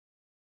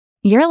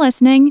You're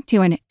listening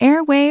to an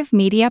Airwave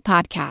Media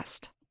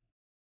Podcast.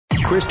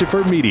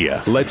 Christopher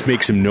Media. Let's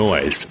make some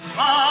noise.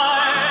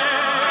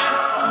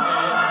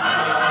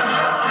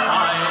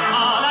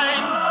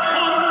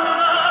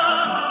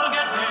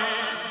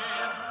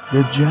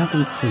 The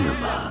German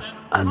cinema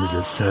under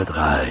the Third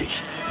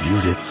Reich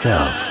viewed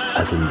itself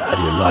as an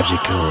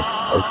ideological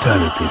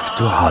alternative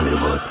to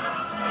Hollywood.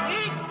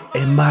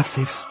 A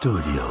massive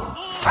studio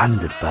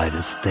funded by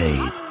the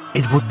state,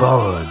 it would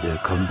borrow the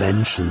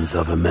conventions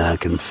of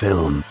American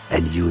film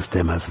and use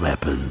them as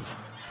weapons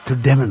to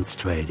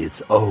demonstrate its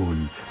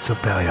own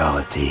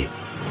superiority.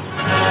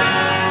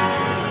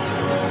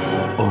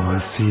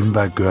 Overseen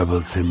by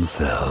Goebbels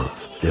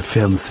himself, the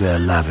films were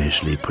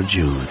lavishly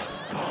produced,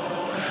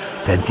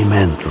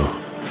 sentimental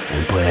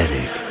and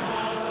poetic,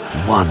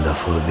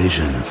 wonderful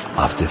visions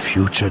of the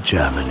future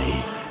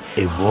Germany,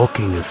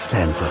 evoking a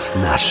sense of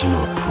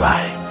national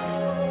pride,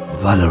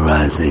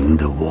 valorizing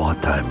the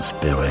wartime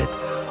spirit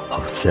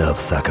of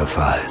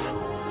self-sacrifice.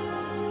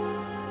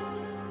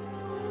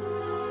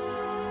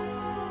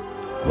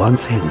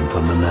 Once hidden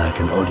from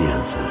American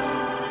audiences,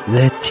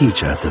 they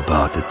teach us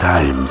about the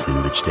times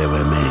in which they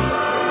were made.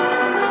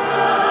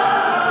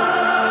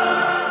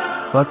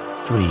 What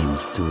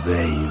dreams do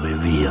they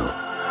reveal?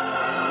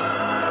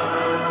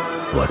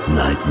 What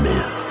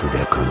nightmares do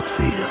they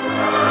conceal?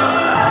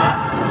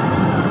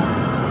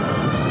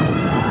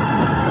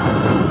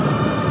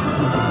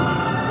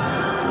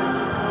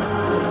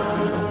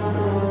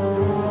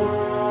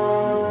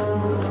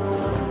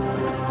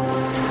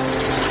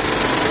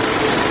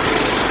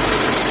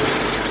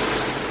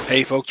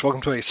 Hey folks,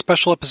 welcome to a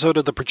special episode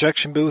of The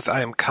Projection Booth.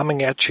 I am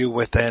coming at you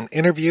with an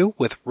interview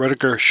with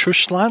Rüdiger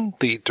Suchsland,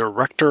 the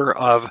director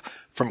of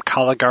From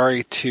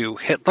Caligari to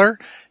Hitler,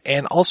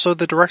 and also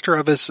the director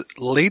of his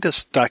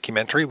latest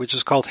documentary, which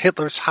is called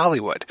Hitler's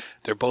Hollywood.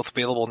 They're both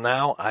available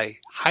now. I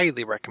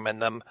highly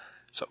recommend them.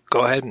 So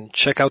go ahead and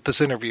check out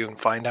this interview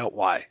and find out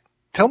why.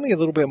 Tell me a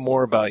little bit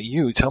more about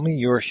you. Tell me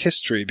your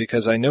history,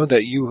 because I know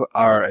that you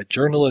are a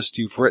journalist.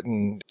 You've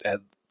written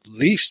at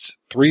least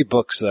 3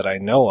 books that I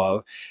know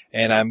of,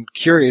 and I'm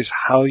curious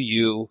how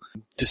you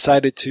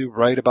decided to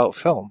write about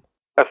film.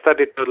 I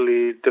studied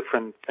totally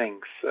different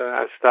things.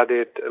 I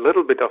studied a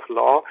little bit of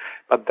law,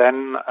 but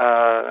then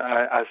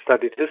I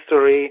studied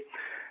history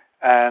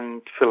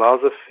and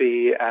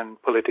philosophy and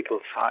political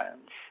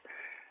science.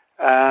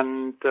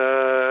 And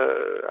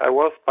I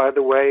was, by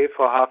the way,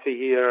 for half a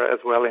year as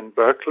well in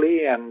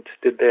Berkeley and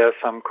did there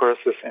some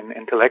courses in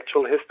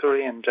intellectual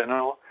history in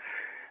general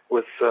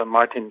with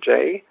Martin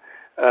Jay.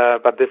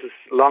 But this is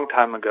a long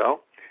time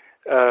ago.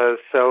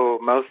 So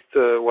most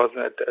was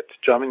at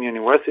German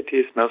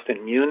universities, most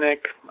in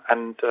Munich,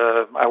 and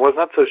I was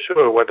not so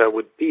sure what I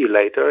would be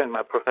later in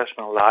my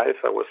professional life.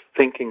 I was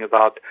thinking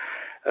about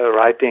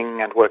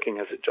writing and working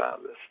as a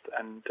journalist.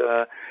 And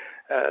a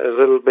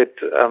little bit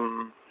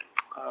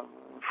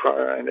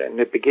in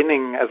the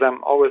beginning, as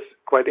I'm always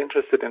quite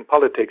interested in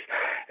politics,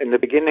 in the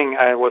beginning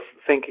I was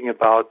thinking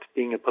about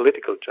being a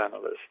political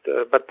journalist.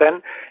 But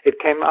then it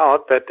came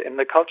out that in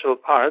the cultural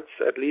parts,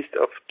 at least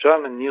of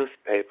German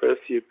newspapers,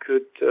 you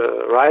could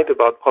write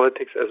about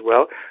politics as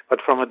well,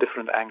 but from a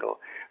different angle.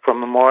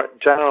 From a more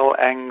general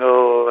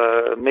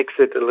angle, mix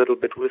it a little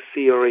bit with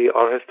theory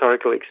or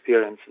historical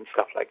experience and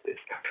stuff like this.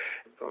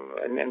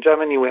 In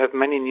Germany, we have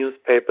many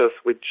newspapers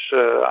which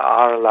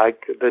are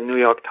like the New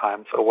York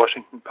Times or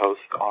Washington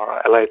Post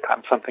or LA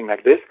Times, something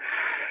like this.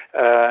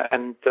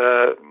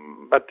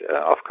 But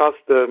of course,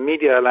 the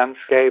media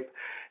landscape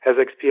has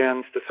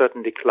experienced a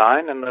certain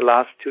decline in the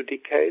last 2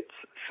 decades.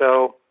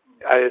 So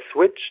I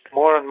switched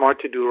more and more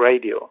to do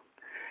radio.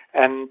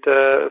 And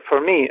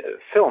for me,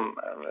 film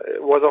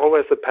was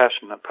always a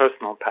passion, a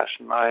personal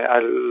passion. I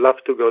love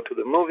to go to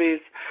the movies.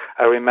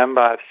 I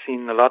remember I've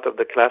seen a lot of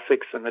the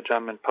classics in the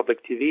German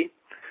public TV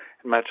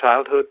in my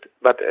childhood.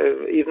 But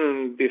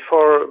even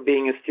before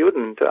being a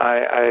student,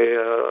 I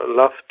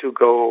loved to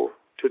go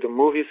to the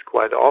movies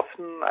quite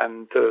often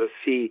and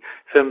see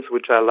films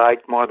which I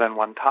liked more than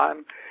one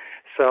time.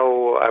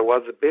 So I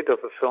was a bit of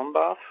a film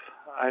buff,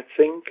 I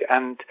think,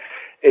 and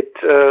it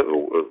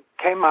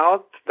came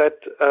out that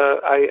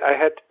I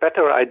had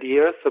better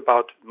ideas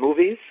about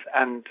movies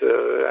and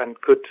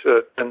could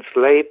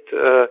translate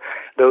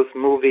those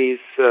movies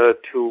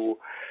to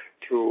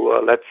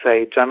let's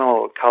say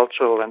general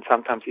cultural and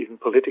sometimes even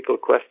political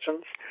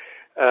questions.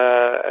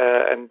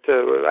 And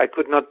I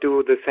could not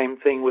do the same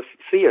thing with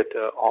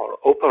theater or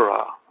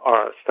opera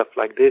or stuff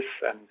like this.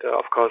 And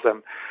of course,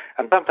 I'm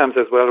sometimes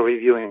as well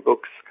reviewing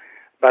books.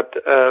 But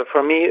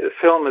for me,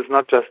 film is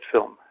not just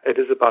film. It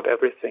is about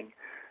everything,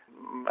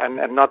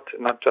 and not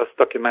just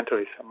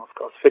documentary film. Of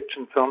course,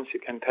 fiction films you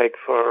can take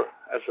for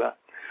as a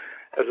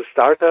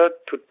starter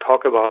to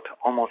talk about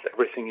almost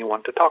everything you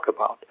want to talk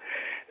about.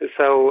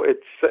 So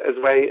it's as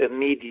a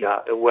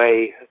media, a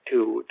way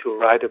to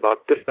write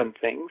about different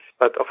things.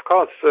 But of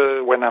course,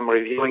 when I'm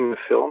reviewing the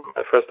film,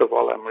 first of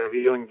all, I'm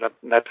reviewing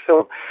that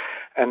film.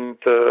 And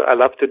I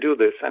love to do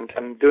this. And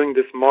I'm doing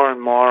this more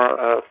and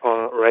more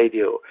for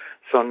radio.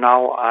 So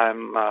now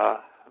I'm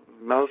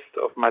most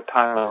of my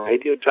time a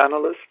radio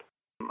journalist.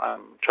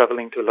 I'm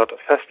traveling to a lot of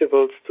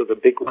festivals, to the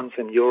big ones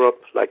in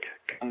Europe, like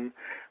Cannes,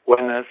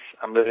 Venice.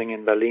 I'm living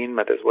in Berlin,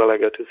 but as well I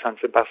go to San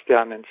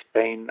Sebastian in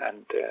Spain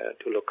and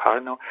to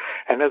Locarno.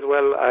 And as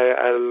well,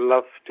 I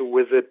love to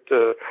visit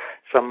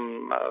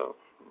some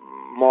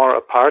more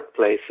apart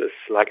places,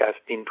 like I've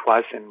been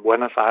twice in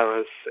Buenos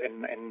Aires,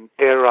 in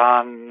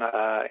Tehran,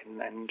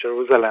 in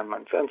Jerusalem,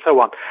 and so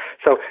on.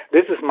 So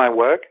this is my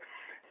work.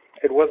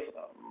 It was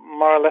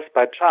more or less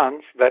by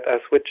chance that I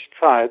switched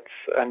sides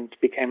and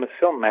became a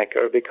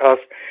filmmaker, because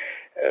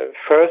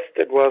first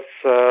it was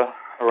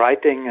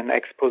writing an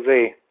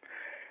exposé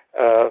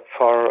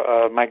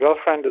for my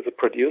girlfriend is a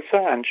producer,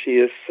 and she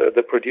is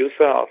the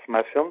producer of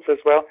my films as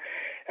well.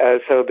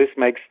 So this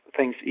makes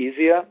things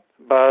easier,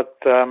 but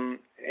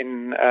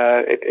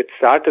it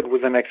started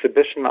with an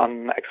exhibition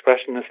on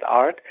expressionist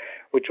art,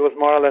 which was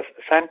more or less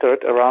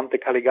centered around the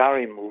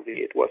Caligari movie.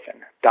 It was in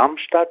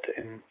Darmstadt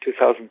in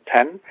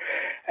 2010,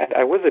 and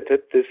I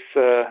visited this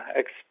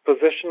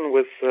exposition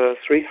with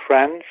three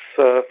friends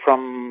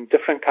from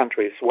different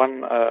countries,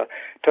 one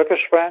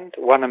Turkish friend,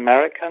 one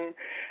American,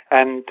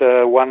 and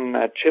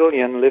one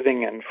Chilean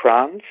living in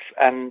France,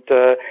 and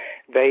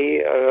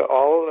they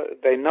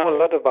know a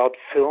lot about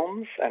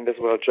films and as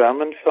well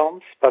German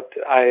films, but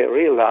I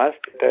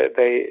realized that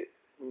they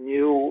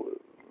knew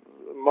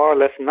more or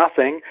less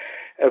nothing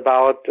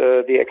about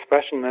the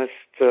expressionist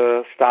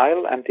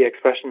style and the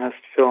expressionist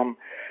film,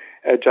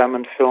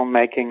 German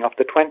filmmaking of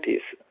the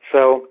 20s.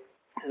 So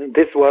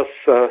this was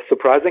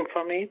surprising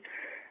for me.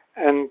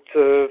 And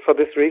for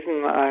this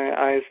reason,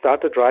 I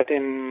started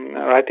writing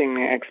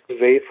an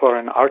exposé for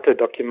an Arte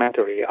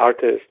documentary.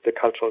 Arte is the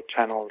cultural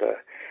channel, the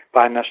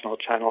binational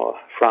channel.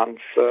 France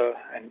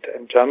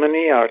and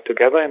Germany are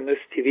together in this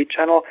TV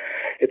channel.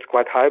 It's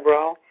quite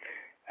highbrow,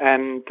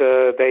 and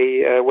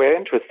they were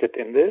interested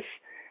in this.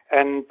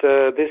 And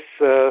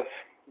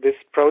this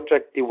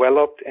project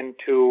developed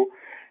into,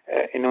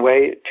 in a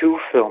way, two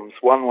films.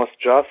 One was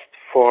just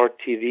for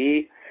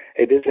TV.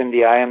 It is in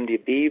the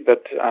IMDb,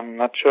 but I'm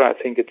not sure. I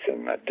think it's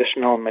an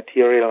additional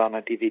material on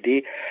a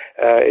DVD.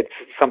 It's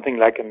something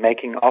like a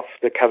making of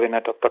the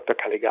Cabinet of Dr.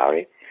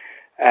 Caligari,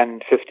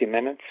 and 50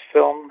 minutes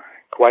film,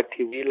 quite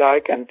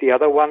TV-like. And the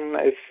other one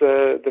is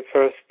the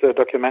first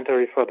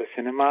documentary for the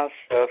cinemas,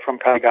 From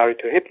Caligari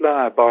to Hitler.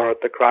 I borrowed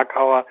the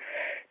Krakauer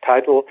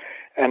title.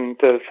 And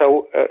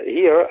so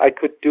here I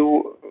could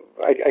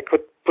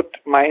put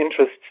my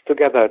interests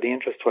together, the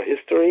interest for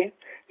history,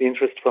 the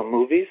interest for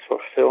movies, for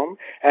film,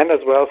 and as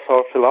well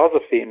for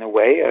philosophy in a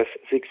way, as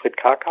Siegfried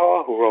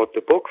Krakauer, who wrote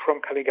the book From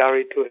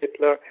Caligari to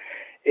Hitler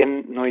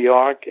in New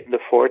York in the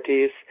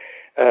 40s.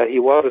 He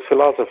was a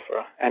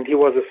philosopher, and he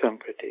was a film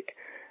critic.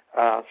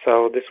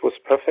 So this was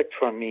perfect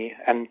for me.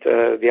 And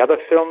the other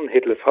film,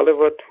 Hitler's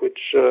Hollywood,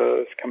 which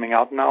is coming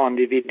out now on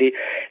DVD,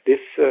 this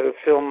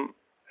film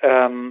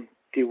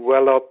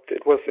developed.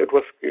 It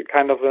was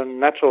kind of a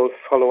natural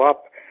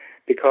follow-up,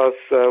 because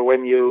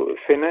when you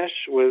finish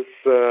with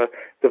the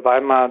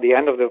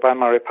end of the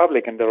Weimar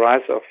Republic and the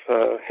rise of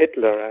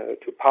Hitler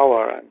to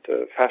power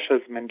and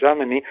fascism in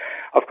Germany,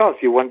 of course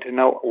you want to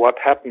know what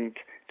happened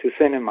to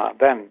cinema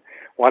then.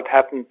 What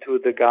happened to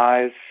the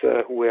guys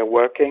who were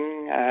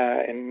working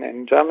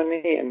in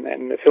Germany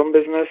in the film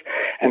business,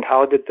 and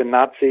how did the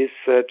Nazis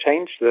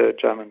change the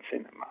German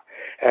cinema?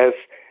 As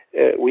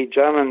we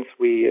Germans,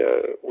 we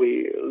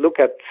look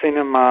at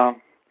cinema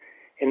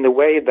in the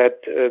way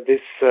that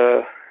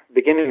this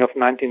beginning of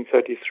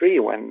 1933,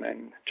 when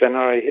in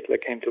January Hitler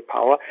came to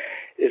power,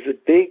 is a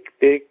big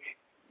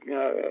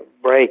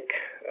break,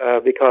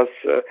 because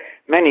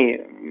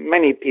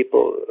many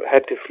people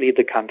had to flee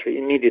the country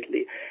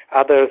immediately.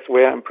 Others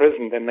were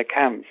imprisoned in the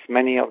camps,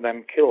 many of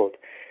them killed.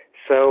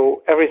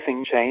 So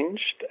everything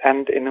changed,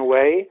 and in a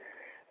way,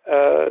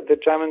 the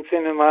German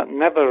cinema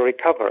never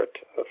recovered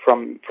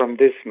from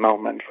this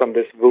moment, from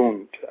this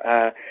wound,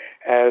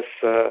 as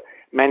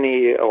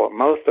many or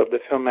most of the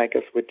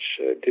filmmakers which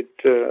did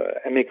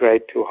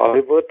emigrate to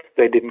Hollywood,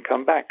 they didn't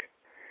come back.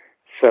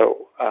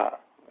 So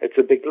it's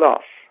a big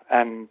loss.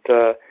 And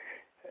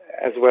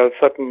as well,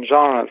 certain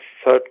genres,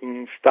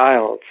 certain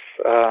styles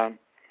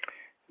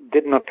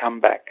did not come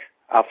back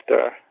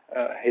after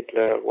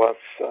Hitler was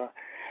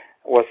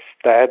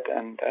dead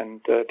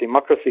and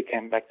democracy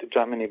came back to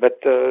Germany. But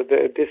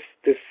this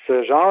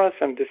genres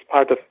and this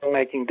part of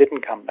filmmaking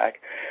didn't come back.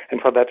 And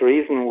for that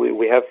reason,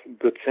 we have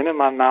good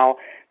cinema now,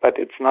 but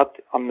it's not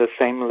on the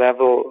same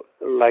level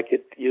like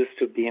it used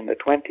to be in the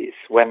 20s,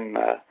 when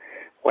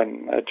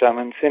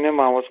German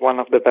cinema was one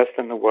of the best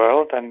in the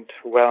world and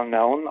well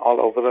known all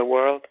over the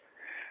world.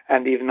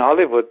 And even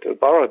Hollywood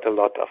borrowed a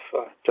lot of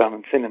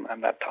German cinema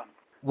in that time.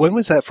 When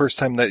was that first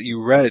time that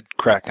you read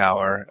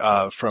Krakauer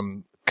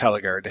From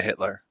Caligari to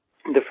Hitler?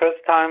 The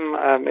first time,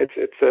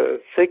 it's a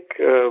thick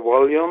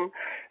volume.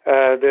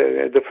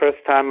 The first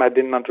time I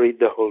did not read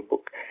the whole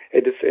book.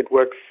 It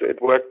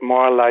worked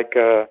more like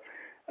a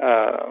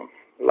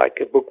like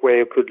a book where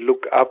you could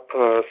look up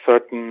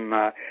certain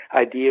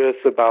ideas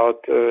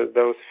about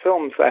those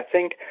films. I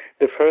think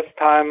the first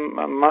time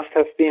must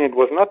have been, it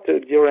was not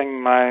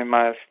during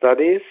my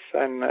studies,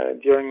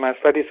 and during my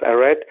studies I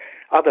read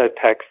other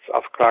texts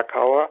of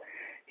Krakauer.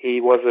 He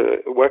was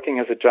working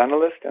as a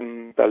journalist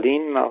in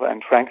Berlin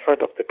and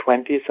Frankfurt of the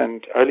 20s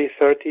and early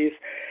 30s.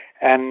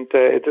 And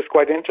it is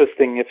quite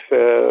interesting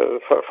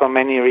for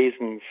many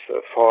reasons,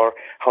 for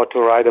how to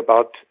write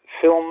about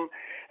film,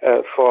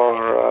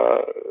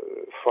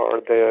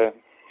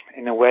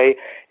 in a way,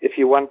 if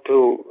you want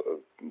to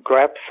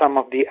grab some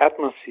of the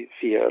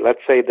atmosphere, let's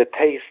say the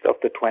taste of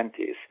the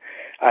 20s,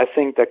 I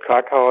think that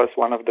Krakauer is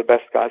one of the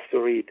best guys to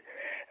read.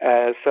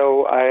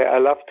 So I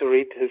love to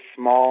read his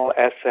small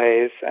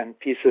essays and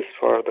pieces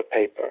for the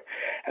paper.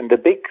 And the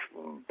big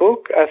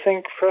book, I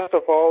think, first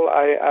of all,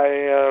 I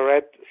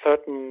read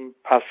certain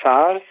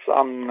passages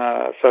on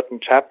certain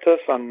chapters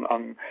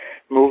on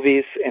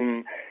movies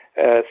in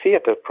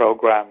theater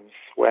programs.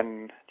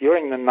 When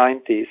during the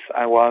 90s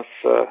I was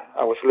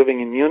living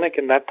in Munich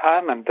in that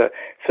time, and the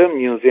Film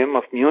Museum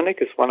of Munich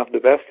is one of the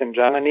best in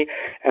Germany.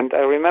 And I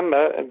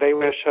remember they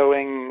were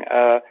showing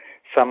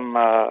some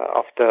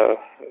of the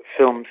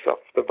films of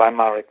the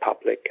Weimar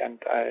Republic, and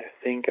I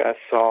think I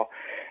saw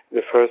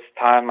the first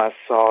time I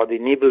saw Die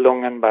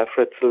Nibelungen by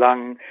Fritz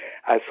Lang.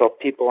 I saw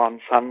People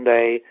on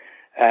Sunday,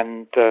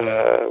 and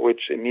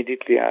which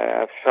immediately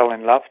I fell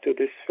in love to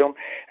this film.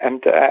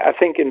 And I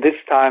think in this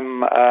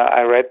time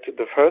I read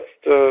the first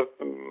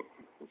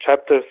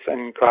chapters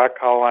in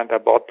Krakauer, and I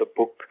bought the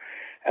book,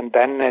 and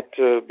then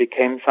it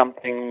became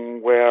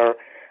something where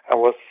I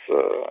was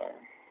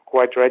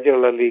quite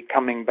regularly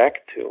coming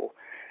back to.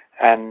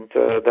 And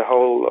the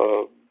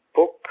whole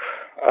book,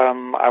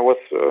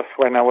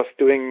 when I was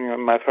doing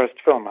my first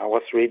film, I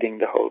was reading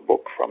the whole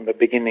book from the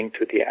beginning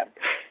to the end.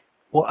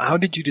 Well, how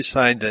did you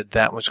decide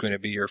that was going to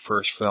be your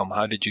first film?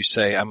 How did you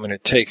say, I'm going to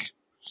take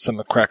some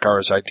of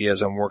Krakauer's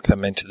ideas and work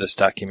them into this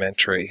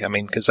documentary? I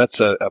mean, because that's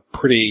a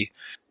pretty,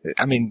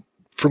 I mean,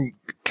 from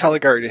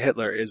Caligari to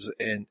Hitler is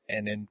an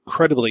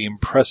incredibly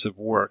impressive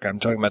work. I'm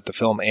talking about the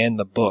film and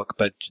the book,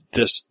 but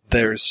just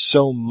there's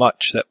so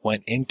much that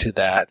went into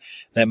that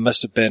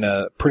must have been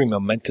a pretty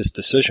momentous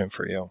decision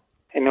for you.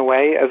 In a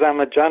way, as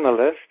I'm a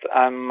journalist,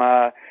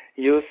 I'm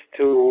used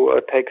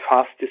to take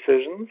fast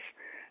decisions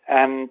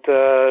and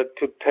to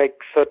take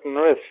certain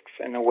risks.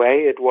 In a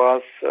way, it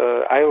was,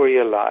 I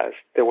realized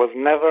there was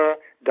never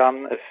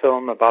done a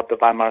film about the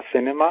Weimar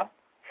cinema.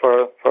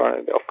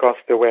 Of course,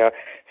 there were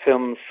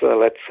films,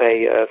 let's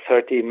say a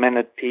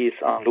 30-minute piece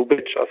on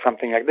Lubitsch or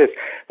something like this,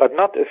 but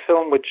not a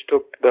film which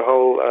took the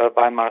whole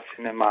Weimar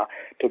cinema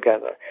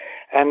together.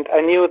 And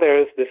I knew there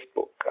is this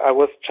book. I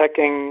was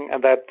checking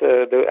that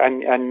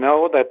I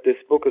know that this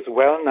book is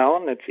well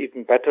known. It's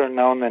even better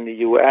known in the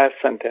U.S.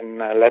 and in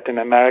Latin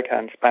America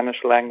and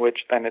Spanish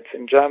language than it's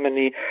in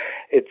Germany.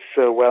 It's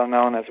well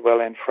known as well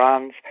in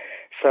France.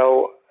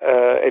 So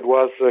it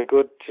was a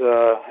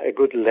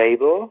good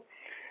label.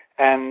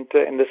 And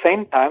in the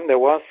same time, there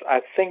was, I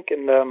think,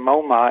 in the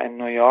MoMA in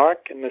New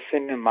York, in the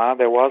cinema,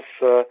 there was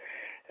a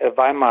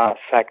Weimar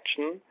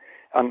section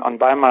on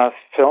Weimar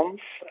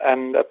films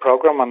and a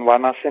program on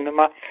Weimar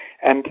cinema.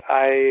 And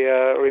I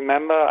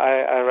remember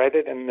I read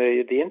it in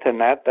the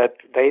internet that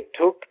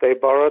they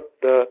borrowed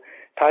the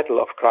title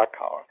of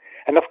Krakauer.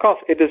 And of course,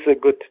 it is a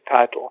good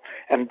title.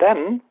 And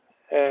then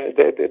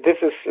this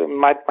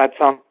might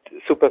sound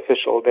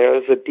superficial. There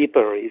is a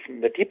deeper reason.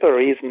 The deeper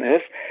reason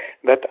is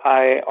that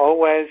I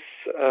always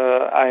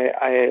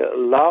I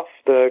love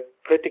the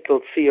critical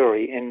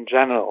theory in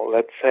general.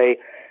 Let's say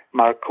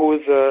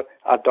Marcuse,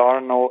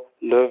 Adorno,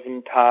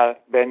 Löwenthal,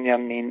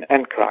 Benjamin,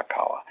 and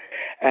Krakauer.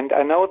 And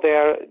I know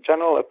their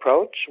general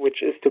approach,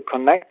 which is to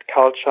connect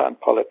culture and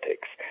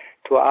politics,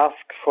 to ask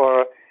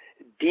for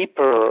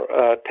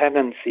deeper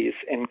tendencies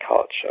in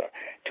culture,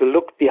 to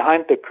look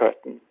behind the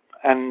curtain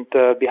and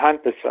behind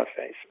the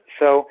surface.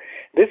 So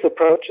this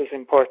approach is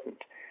important.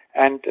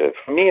 And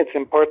for me, it's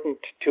important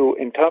to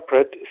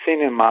interpret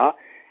cinema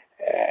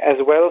as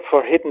well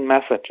for hidden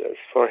messages,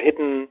 for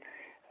hidden,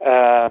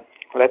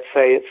 let's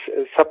say,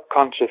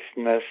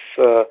 subconsciousness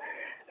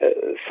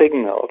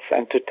signals,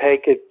 and to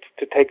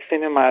take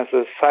cinema as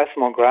a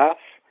seismograph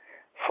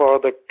for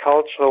the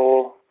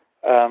cultural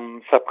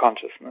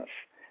subconsciousness.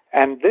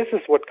 And this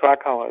is what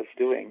Krakauer is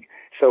doing.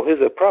 So his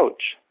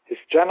approach, his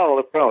general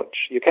approach,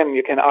 you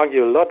can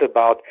argue a lot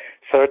about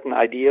certain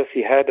ideas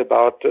he had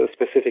about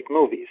specific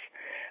movies,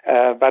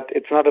 but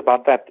it's not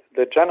about that.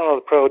 The general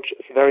approach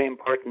is very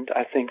important,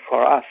 I think,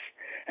 for us,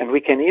 and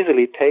we can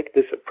easily take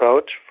this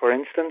approach, for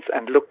instance,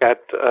 and look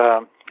at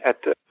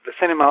the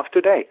cinema of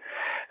today.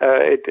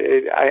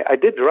 I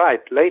did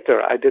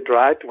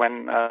write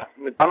when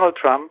Donald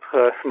Trump,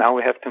 now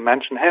we have to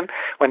mention him,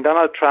 when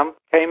Donald Trump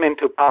came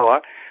into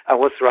power, I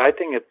was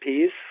writing a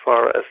piece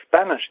for a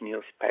Spanish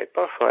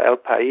newspaper, for El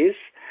País.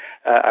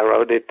 I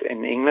wrote it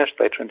in English,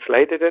 they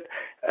translated it,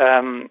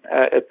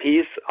 a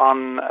piece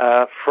on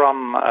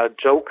from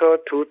Joker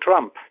to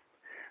Trump.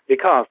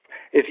 Because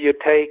if you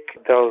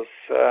take those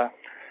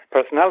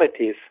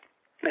personalities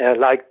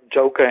like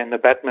Joker in the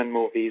Batman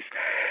movies,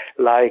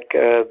 like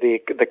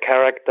the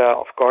character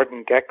of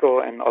Gordon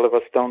Gekko in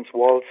Oliver Stone's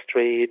Wall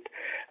Street,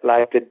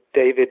 like the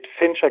David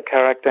Fincher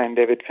character in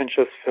David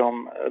Fincher's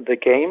film The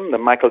Game, the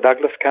Michael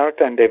Douglas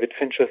character in David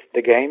Fincher's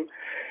The Game,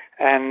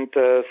 and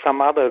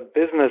some other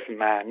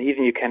businessman.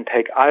 Even you can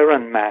take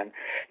Iron Man.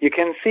 You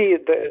can see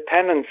the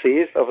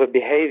tendencies of a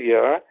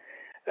behavior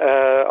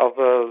of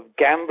a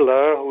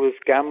gambler who is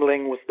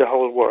gambling with the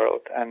whole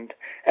world, and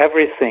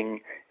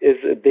everything is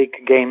a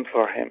big game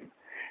for him.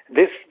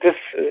 This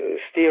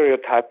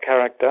stereotype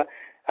character,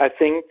 I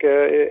think,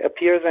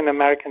 appears in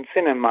American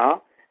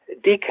cinema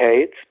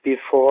decades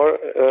before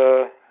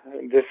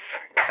this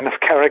kind of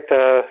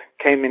character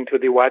came into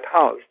the White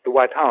House.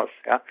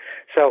 Yeah.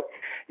 So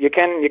you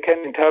can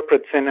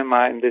interpret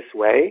cinema in this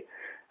way,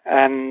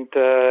 and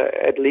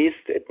at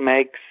least it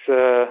makes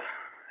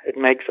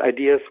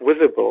ideas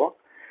visible,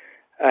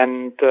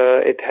 and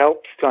it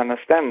helps to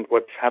understand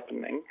what's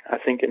happening, I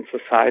think, in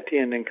society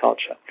and in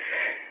culture.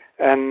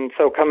 And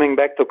so coming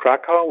back to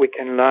Krakow, we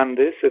can learn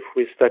this if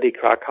we study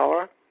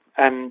Krakauer.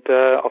 And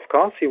of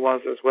course, he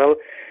was as well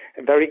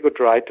a very good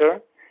writer.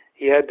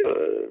 He had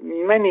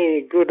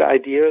many good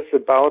ideas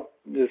about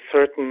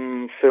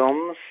certain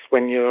films.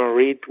 When you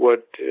read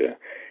what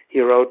he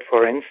wrote,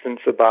 for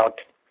instance,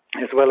 about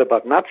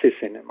Nazi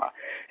cinema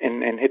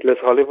in Hitler's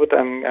Hollywood,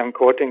 I'm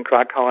quoting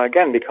Krakauer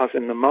again, because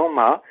in the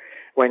MoMA,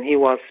 when he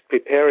was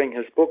preparing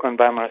his book on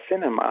Weimar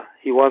cinema,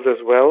 he was as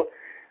well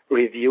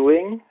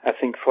reviewing, I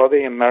think for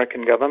the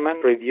American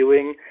government,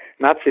 reviewing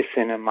Nazi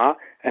cinema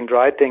and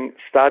writing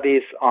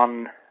studies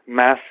on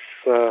mass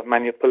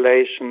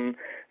manipulation,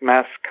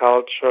 mass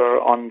culture,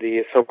 on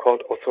the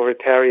so-called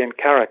authoritarian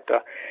character.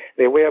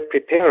 They were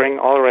preparing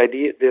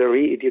already the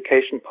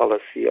re-education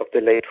policy of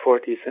the late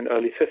 40s and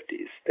early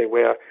 50s. They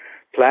were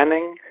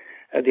planning,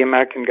 the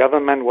American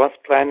government was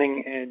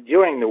planning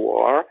during the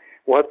war,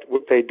 what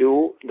would they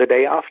do the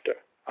day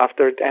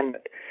after it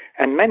ended.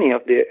 And many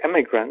of the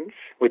immigrants,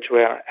 which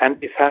were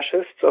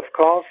anti-fascists, of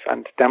course,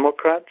 and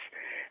Democrats,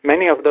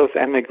 many of those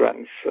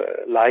immigrants,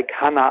 like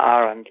Hannah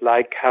Arendt,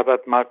 like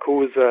Herbert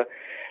Marcuse,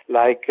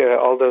 like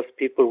all those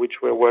people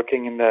which were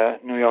working in the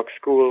New York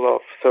School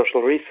of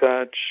Social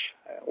Research,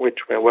 which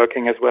were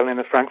working as well in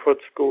the Frankfurt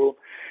School,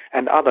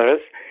 and others,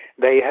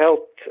 they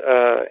helped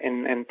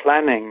in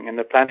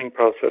the planning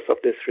process of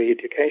this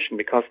re-education,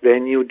 because they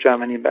knew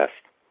Germany best.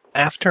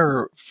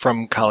 After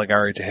From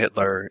Caligari to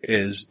Hitler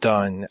is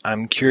done,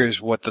 I'm curious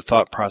what the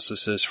thought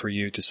process is for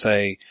you to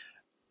say,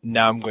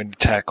 now I'm going to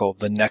tackle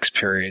the next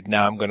period.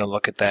 Now I'm going to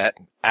look at that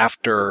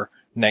after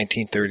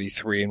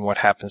 1933 and what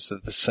happens to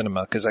the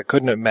cinema. Because I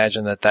couldn't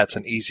imagine that that's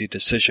an easy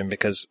decision,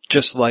 because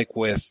just like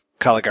with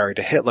Caligari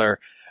to Hitler,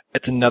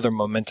 it's another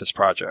momentous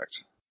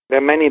project. There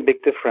are many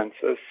big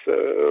differences.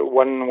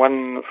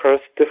 One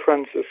first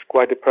difference is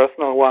quite a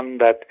personal one,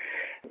 that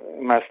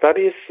in my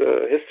studies,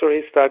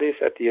 history studies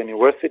at the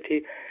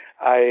university,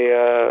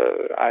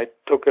 I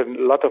took a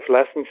lot of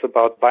lessons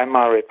about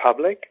Weimar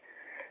Republic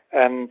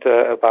and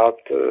about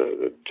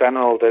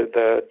general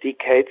the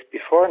decades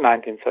before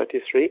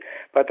 1933.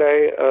 But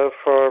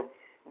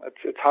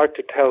it's hard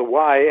to tell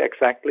why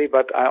exactly,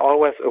 but I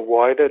always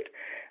avoided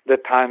the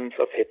times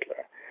of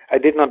Hitler. I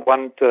did not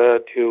want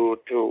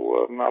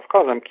of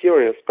course I'm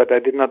curious, but I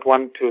did not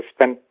want to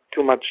spend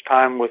too much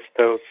time with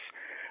those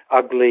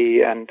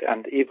ugly and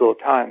evil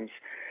times.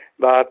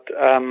 But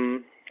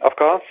of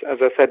course,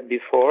 as I said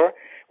before,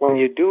 when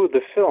you do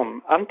the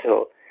film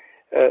until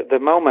the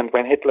moment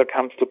when Hitler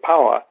comes to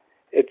power,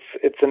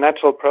 it's a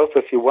natural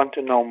process. You want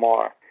to know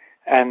more,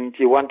 and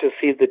you want to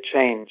see the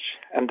change.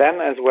 And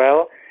then as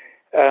well,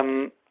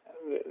 the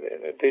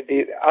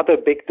other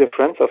big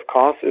difference, of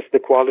course, is the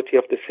quality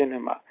of the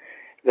cinema.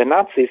 The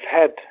Nazis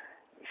had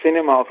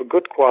cinema of a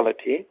good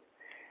quality,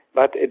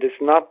 but it is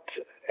not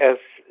as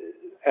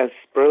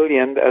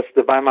brilliant as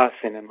the Weimar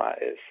cinema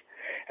is.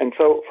 And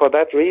so for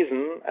that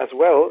reason as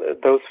well,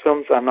 those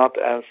films are not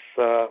as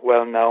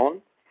well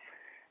known.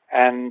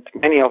 And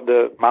many of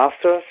the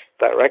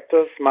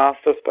directors,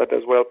 but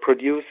as well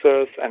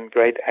producers and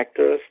great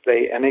actors,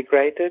 they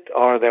emigrated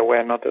or they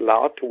were not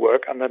allowed to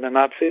work under the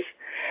Nazis.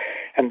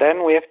 And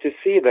then we have to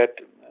see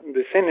that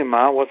the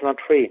cinema was not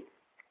free.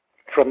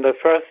 From the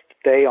first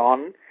day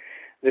on,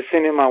 the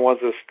cinema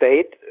was a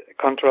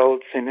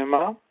state-controlled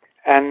cinema,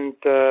 and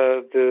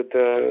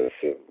the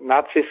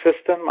Nazi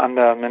system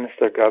under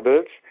Minister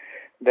Goebbels,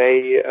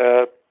 they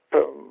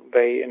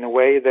in a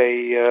way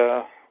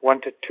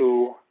wanted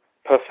to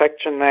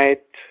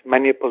perfectionate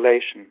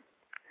manipulation.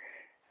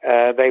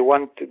 They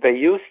wanted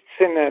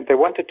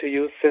to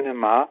use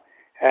cinema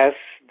as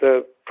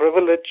the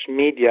privileged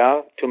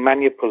media to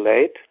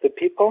manipulate the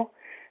people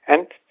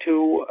and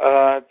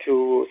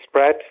to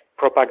spread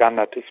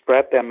propaganda, to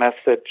spread their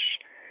message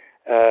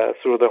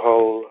through the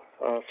whole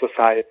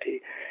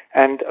society.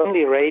 And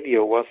only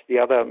radio was the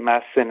other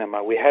mass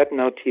cinema. We had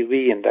no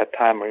TV in that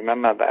time,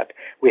 remember that.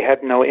 We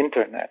had no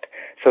internet.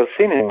 So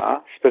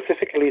cinema,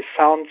 specifically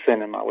sound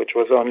cinema, which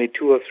was only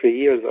 2 or 3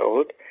 years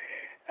old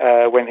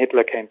when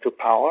Hitler came to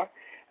power,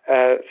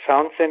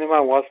 sound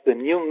cinema was the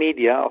new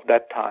media of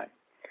that time.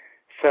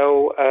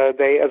 So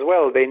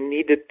they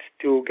needed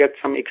to get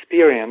some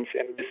experience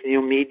in this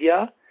new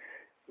media,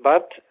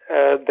 but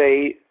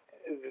the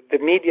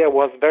media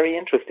was very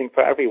interesting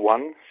for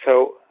everyone.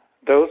 So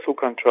those who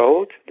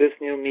controlled this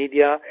new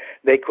media,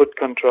 they could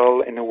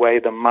control in a way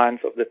the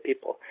minds of the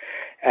people.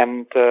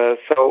 And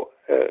so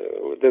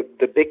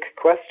the big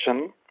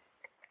question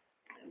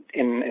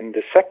in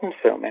the second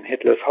film, in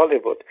Hitler's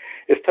Hollywood,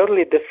 is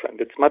totally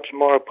different. It's much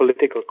more a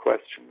political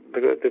question.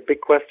 The big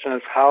question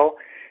is, how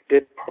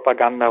did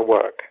propaganda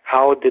work?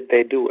 How did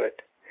they do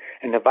it?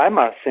 In the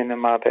Weimar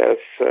cinema,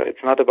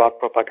 it's not about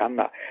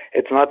propaganda.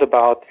 It's not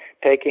about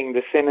taking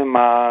the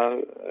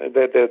cinema,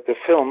 the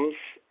films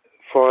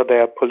for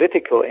their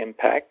political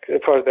impact.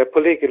 For their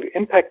political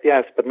impact,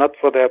 yes, but not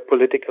for their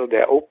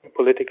open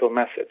political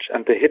message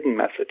and the hidden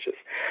messages.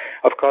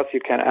 Of course, you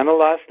can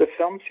analyze the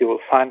films. You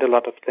will find a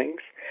lot of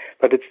things,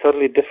 but it's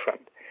totally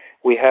different.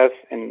 We have,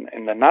 in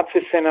the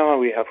Nazi cinema,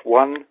 we have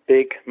one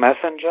big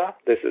messenger.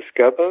 This is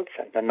Goebbels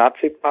and the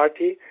Nazi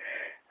Party.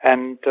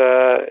 And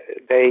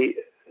they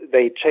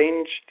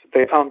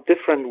found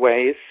different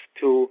ways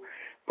to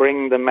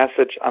bring the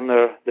message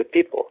under the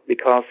people,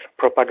 because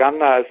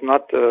propaganda is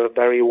not a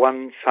very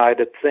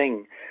one-sided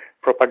thing.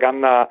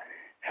 Propaganda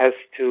has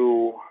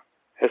to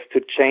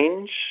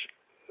change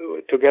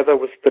together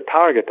with the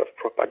target of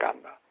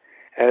propaganda.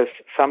 As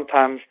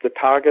sometimes the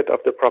target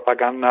of the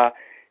propaganda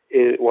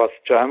was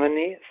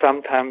Germany,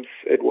 sometimes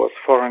it was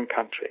foreign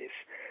countries.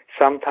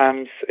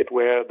 Sometimes it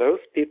were those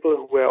people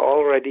who were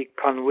already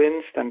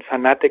convinced and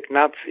fanatic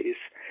Nazis.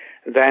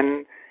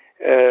 Then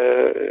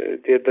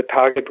the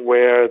target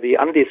were the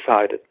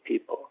undecided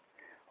people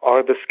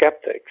or the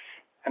skeptics.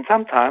 And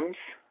sometimes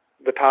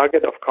the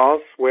target, of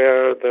course,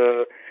 were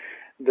the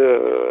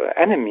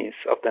enemies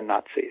of the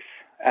Nazis.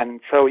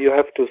 And so you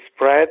have to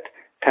spread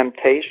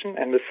temptation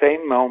in the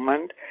same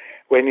moment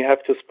when you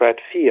have to spread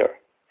fear.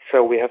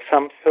 So we have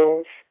some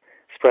films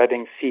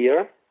spreading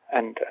fear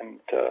and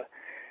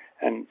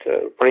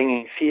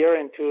bringing fear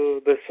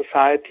into the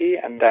society.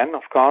 And then,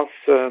 of course,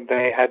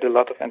 they had a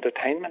lot of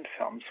entertainment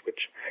films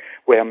which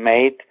were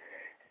made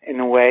in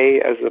a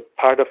way as a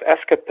part of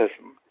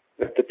escapism,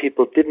 that the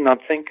people did not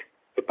think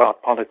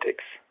about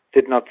politics,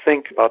 did not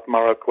think about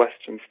moral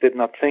questions, did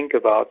not think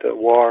about a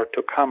war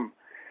to come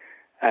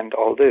and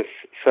all this.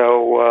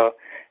 So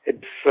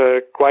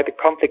it's quite a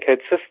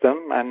complicated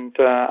system, and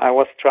I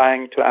was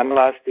trying to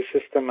analyze the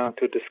system and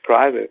to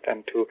describe it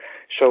and to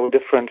show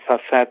different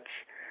facets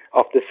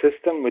of the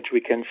system, which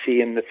we can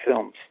see in the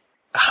films.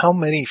 How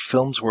many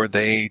films were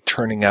they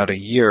turning out a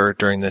year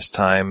during this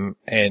time?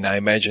 And I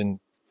imagine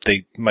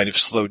they might have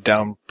slowed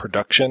down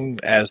production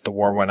as the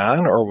war went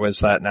on, or was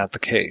that not the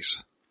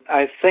case?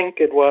 I think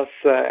it was,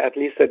 at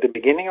least at the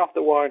beginning of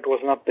the war, it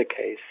was not the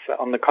case.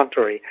 On the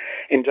contrary.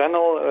 In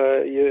general,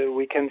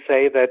 we can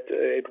say that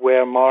it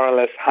were more or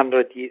less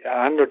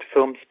 100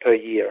 films per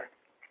year.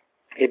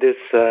 It is,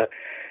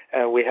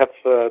 we have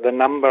the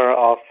number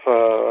of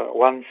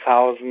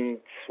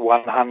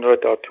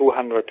 1,100 or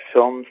 200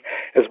 films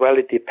as well.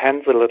 It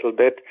depends a little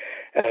bit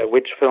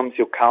which films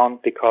you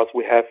count, because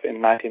we have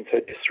in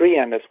 1933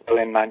 and as well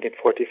in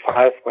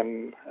 1945,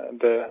 when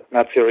the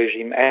Nazi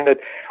regime ended,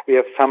 we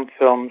have some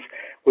films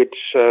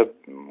which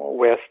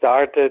were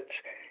started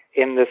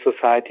in the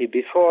society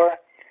before,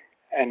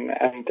 and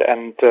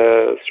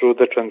through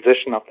the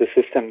transition of the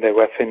system, they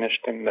were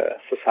finished in the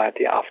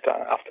society after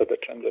the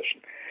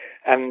transition.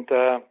 And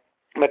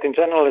but in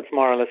general, it's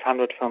more or less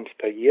 100 films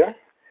per year.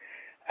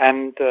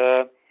 And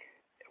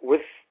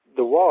with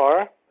the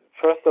war,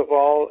 first of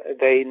all,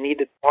 they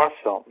needed more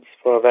films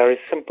for a very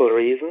simple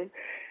reason,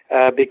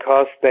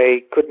 because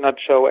they could not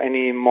show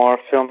any more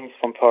films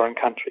from foreign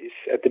countries.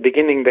 At the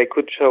beginning, they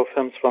could show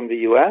films from the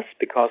U.S.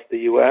 because the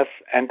U.S.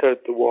 entered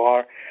the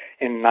war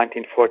in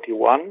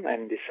 1941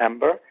 in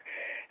December.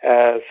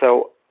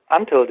 So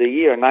until the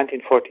year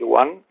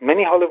 1941,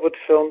 many Hollywood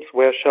films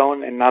were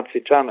shown in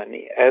Nazi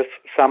Germany, as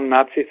some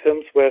Nazi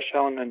films were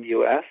shown in the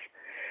U.S.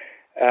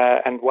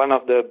 And one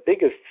of the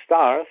biggest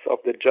stars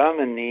of the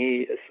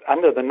Germany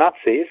under the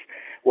Nazis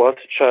was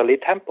Shirley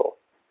Temple,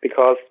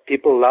 because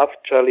people loved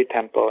Shirley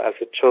Temple as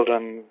a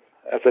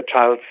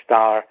child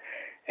star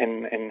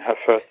in her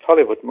first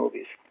Hollywood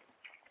movies.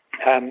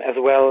 As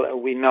well,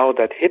 we know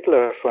that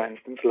Hitler, for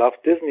instance,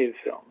 loved Disney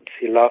films.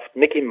 He loved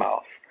Mickey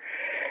Mouse.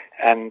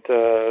 And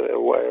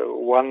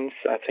once,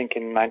 I think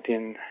in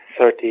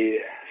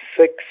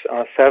 1936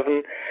 or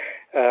 7,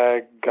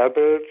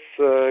 Goebbels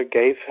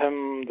gave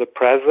him the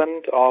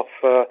present of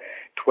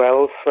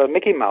 12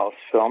 Mickey Mouse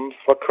films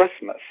for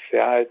Christmas.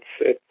 Yeah,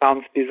 it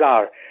sounds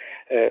bizarre.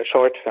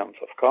 Short films,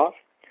 of course.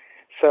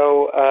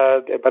 So,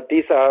 but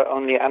these are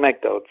only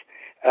anecdotes.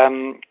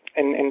 In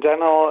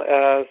general,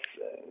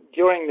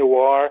 during the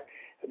war,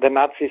 the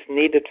Nazis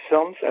needed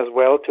films as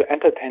well to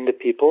entertain the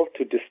people,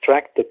 to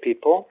distract the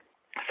people,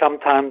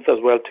 sometimes as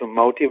well to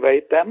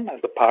motivate them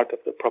as a part of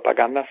the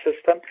propaganda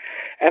system,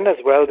 and as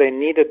well they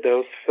needed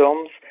those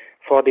films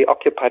for the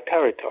occupied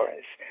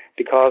territories,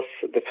 because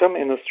the film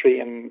industry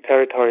in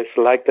territories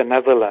like the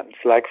Netherlands,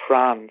 like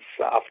France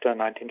after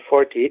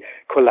 1940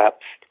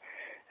 collapsed.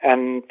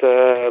 And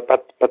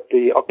but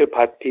the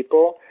occupied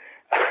people,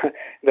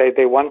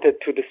 they wanted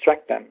to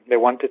distract them. They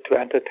wanted to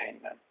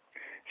entertain them.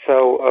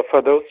 So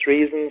for those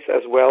reasons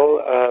as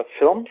well,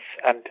 films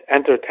and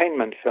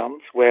entertainment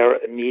films were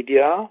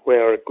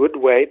a good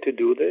way to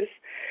do this.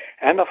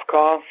 And of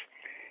course,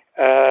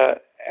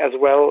 as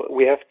well,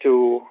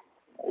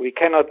 we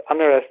cannot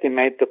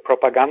underestimate the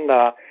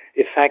propaganda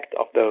effect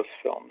of those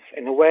films.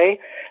 In a way,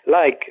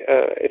 like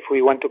if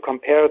we want to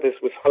compare this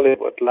with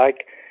Hollywood,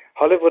 like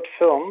Hollywood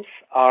films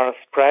are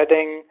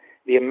spreading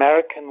the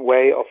American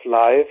way of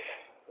life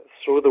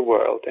through the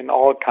world in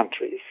all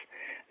countries.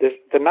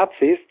 The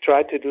Nazis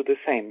tried to do the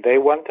same. They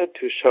wanted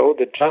to show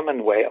the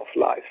German way of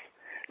life,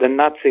 the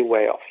Nazi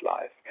way of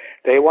life.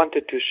 They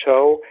wanted to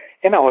show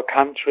in our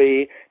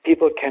country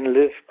people can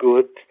live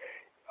good,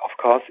 of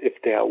course, if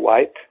they are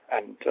white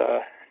and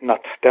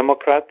not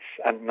Democrats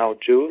and no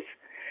Jews.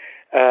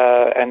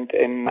 And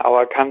in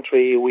our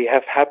country we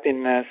have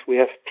happiness, we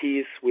have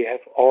peace, we have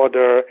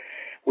order,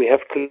 we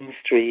have clean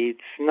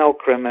streets, no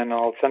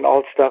criminals, and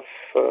all stuff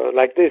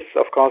like this.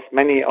 Of course,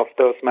 many of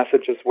those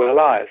messages were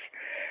lies,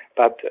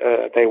 but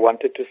they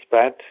wanted to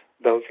spread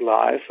those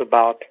lies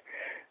about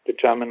the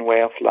German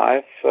way of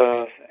life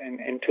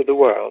into the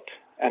world.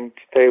 And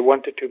they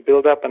wanted to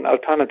build up an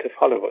alternative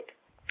Hollywood.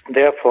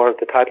 Therefore,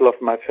 the title of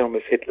my film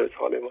is Hitler's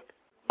Hollywood.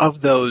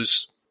 Of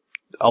those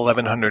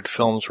 1,100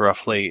 films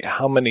roughly,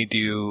 how many do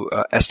you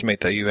estimate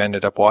that you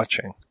ended up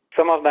watching?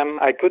 Some of them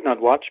I could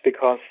not watch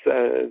because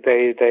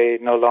they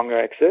no longer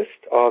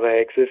exist, or they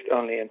exist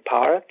only in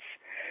parts.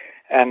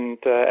 And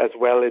as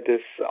well, it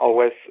is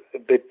always a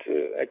bit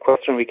a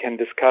question we can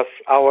discuss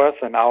hours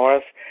and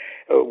hours.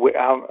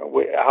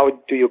 How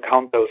do you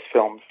count those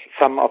films?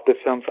 Some of the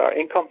films are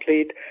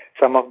incomplete.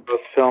 Some of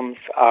those films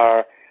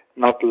are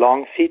not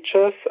long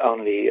features,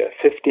 only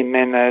 50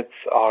 minutes,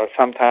 or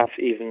sometimes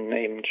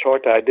even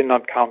shorter. I did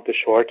not count the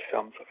short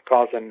films, of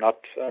course, and not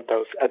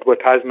those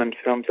advertisement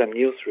films and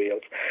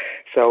newsreels.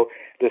 So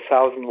the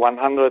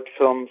 1,100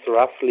 films,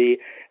 roughly,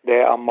 they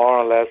are more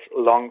or less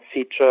long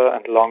feature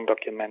and long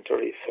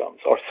documentary films,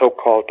 or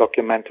so-called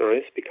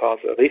documentaries, because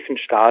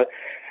Riefenstahl,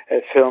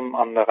 a film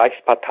on the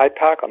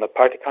Reichsparteitag, on the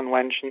party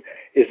convention,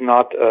 is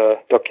not a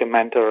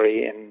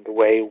documentary in the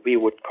way we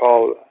would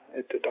call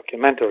it a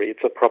documentary.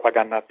 It's a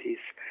propaganda piece,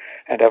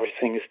 and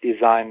everything is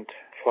designed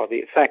for the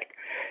effect.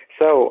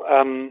 So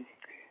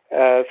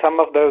some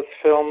of those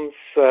films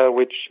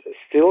which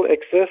still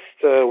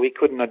exist, we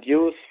could not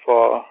use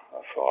for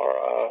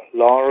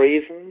law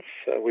reasons.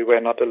 We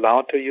were not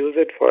allowed to use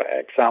it. For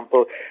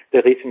example, the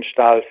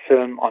Riefenstahl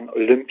film on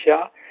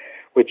Olympia,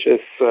 which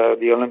is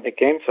the Olympic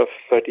Games of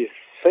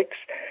 36,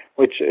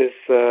 which is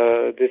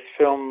this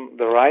film,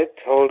 the right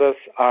holders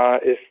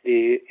is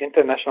the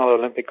International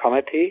Olympic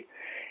Committee,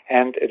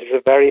 and it is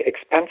a very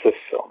expensive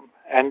film.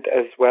 And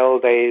as well,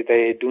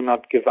 they do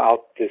not give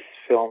out this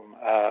film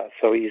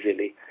so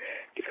easily,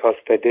 because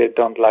they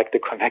don't like the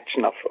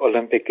connection of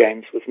Olympic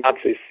Games with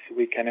Nazis.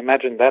 We can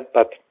imagine that,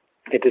 but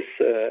it is,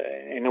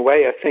 in a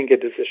way, I think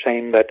it is a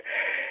shame that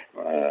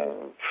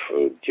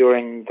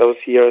during those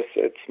years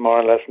it's more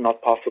or less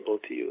not possible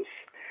to use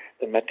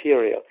the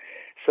material.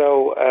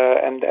 So,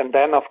 and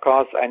then, of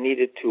course, I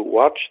needed to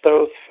watch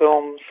those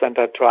films, and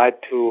I tried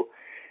to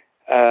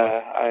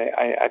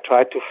I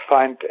tried to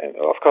find,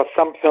 of course,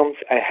 some films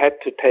I had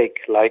to take,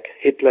 like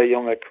Hitler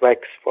Junge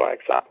Quecks, for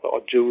example,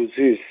 or Jew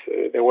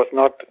Süß. There was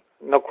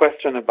no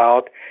question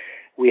about.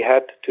 We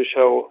had to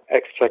show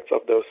extracts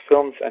of those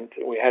films, and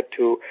we had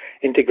to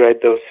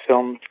integrate those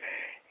films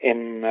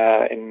in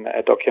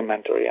a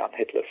documentary on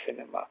Hitler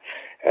cinema.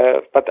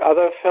 But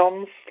other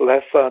films,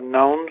 lesser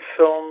known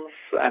films,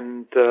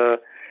 and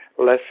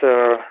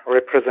lesser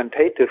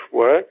representative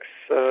works,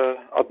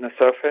 on the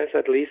surface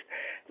at least,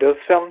 those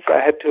films I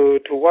had to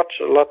watch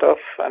a lot of,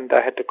 and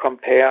I had to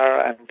compare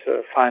and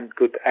find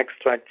good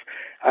extracts.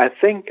 I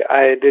think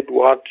I did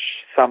watch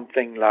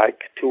something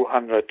like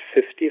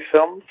 250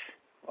 films,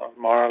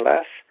 more or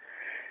less,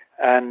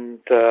 and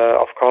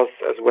of course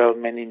as well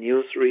many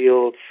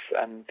newsreels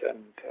and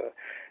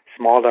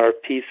smaller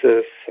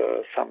pieces,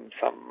 some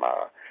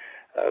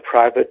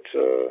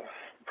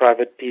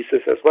private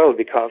pieces as well,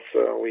 because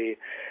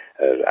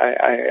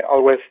I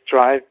always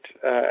tried,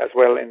 as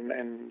well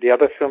in the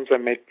other films I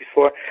made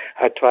before,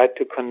 I tried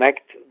to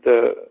connect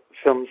the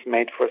films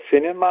made for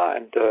cinema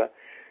and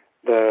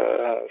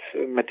the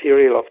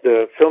material of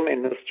the film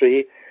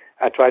industry.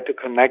 I tried to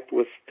connect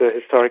with the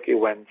historic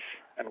events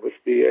and with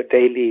the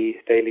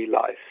daily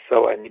life.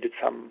 So I needed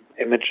some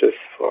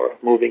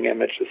moving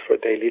images for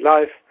daily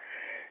life.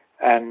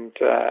 And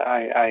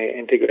I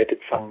integrated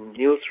some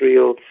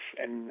newsreels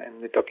in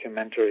the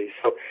documentary.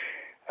 So,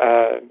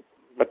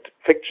 but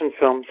fiction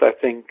films, I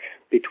think,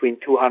 between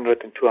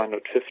 200 and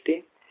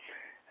 250.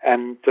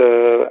 And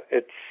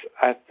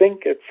I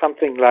think it's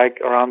something like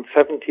around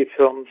 70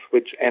 films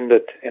which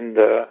ended in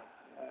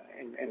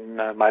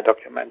my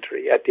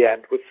documentary at the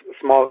end, with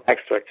small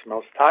extracts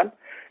most time,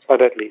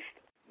 but at least.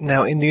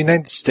 Now, in the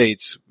United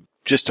States,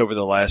 just over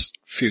the last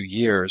few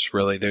years,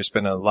 really, there's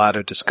been a lot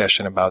of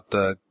discussion about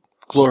the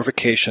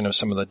glorification of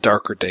some of the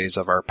darker days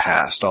of our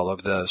past, all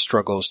of the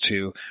struggles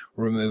to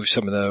remove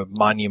some of the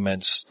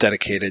monuments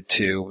dedicated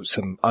to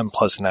some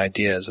unpleasant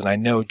ideas. And I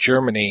know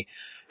Germany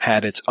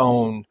had its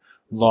own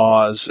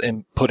laws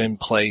put in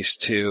place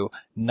to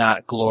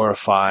not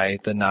glorify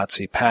the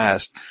Nazi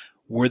past.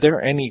 Were there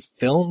any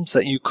films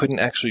that you couldn't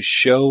actually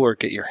show or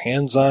get your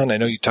hands on? I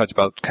know you talked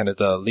about kind of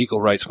the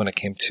legal rights when it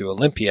came to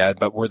Olympiad,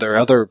 but were there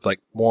other like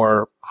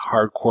more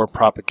hardcore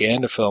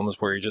propaganda films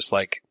where you're just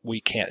like,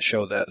 we can't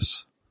show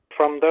this?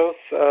 From those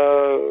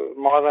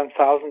more than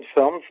 1,000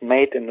 films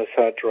made in the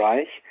Third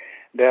Reich,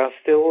 there are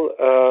still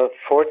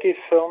 40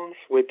 films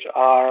which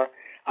are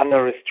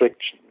under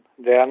restriction.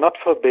 They are not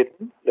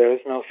forbidden. There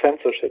is no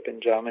censorship in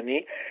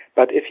Germany.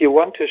 But if you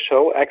want to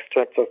show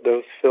extracts of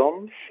those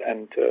films,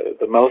 and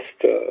the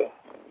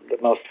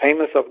most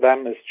famous of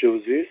them is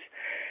Süß,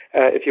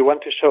 if you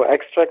want to show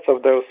extracts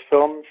of those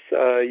films,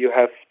 you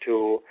have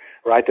to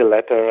write a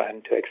letter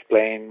and to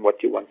explain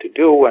what you want to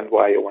do and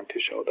why you want to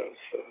show those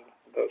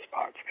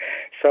parts.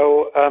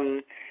 So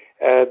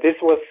this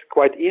was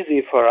quite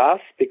easy for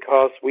us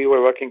because we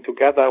were working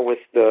together with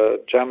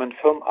the German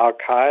Film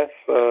Archive,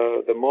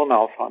 the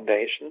Murnau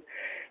Foundation,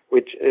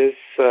 which is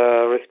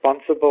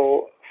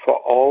responsible for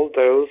all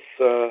those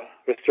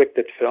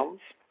restricted films.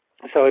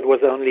 So it was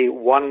only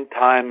one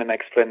time an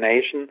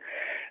explanation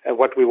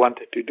what we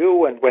wanted to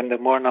do, and when the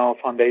Murnau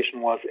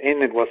Foundation was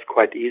in, it was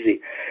quite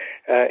easy.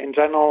 In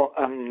general,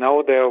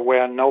 no, there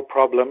were no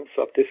problems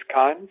of this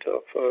kind,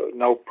 of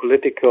no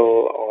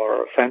political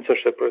or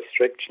censorship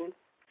restriction.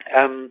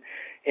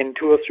 In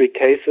 2 or 3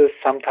 cases,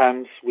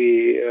 sometimes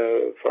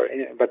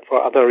but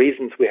for other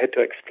reasons, we had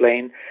to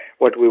explain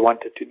what we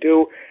wanted to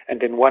do.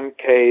 And in one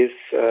case,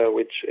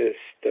 which is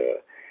the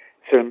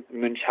film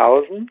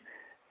Münchhausen,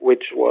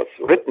 which was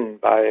written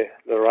by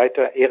the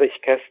writer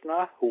Erich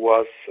Kästner, who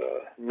was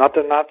not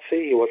a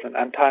Nazi, he was an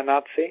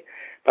anti-Nazi,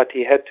 but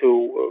he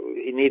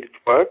needed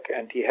work,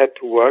 and he had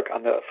to work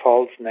under a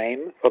false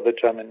name for the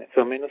German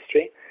film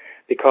industry,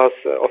 because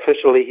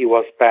officially he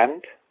was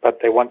banned, but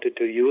they wanted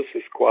to use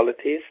his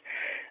qualities.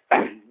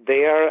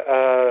 There,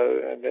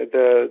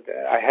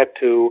 I had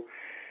to,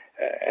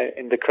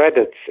 in the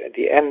credits, at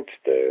the end,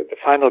 the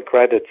final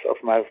credits of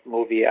my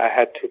movie, I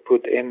had to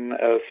put in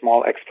a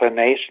small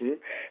explanation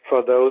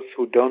for those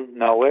who don't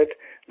know it,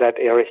 that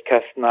Erich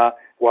Kästner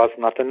was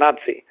not a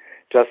Nazi,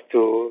 just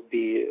to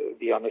be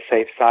on the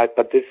safe side.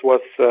 But this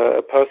was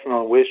a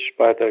personal wish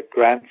by the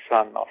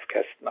grandson of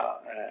Kästner,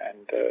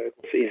 and it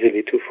was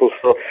easily to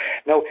fulfill.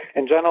 No,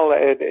 in general,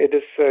 it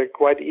is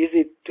quite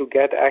easy to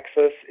get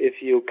access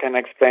if you can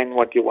explain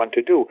what you want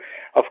to do.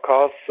 Of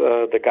course,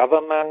 the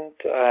government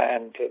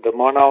and the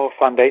Murnau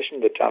Foundation,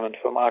 the German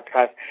Film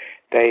Archive,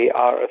 they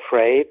are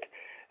afraid,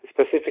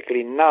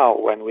 specifically now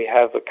when we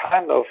have a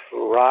kind of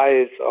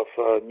rise of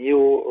a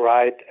new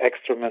right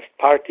extremist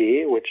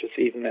party, which is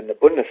even in the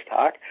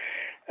Bundestag.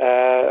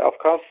 Of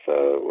course,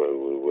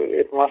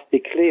 it must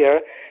be clear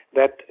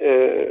that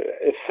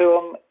a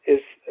film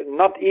is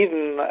not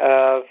even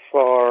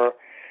for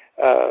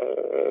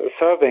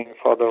serving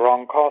for the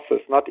wrong causes,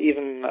 not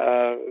even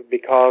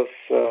because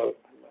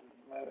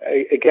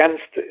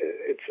against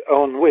its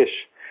own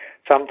wish.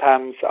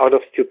 Sometimes out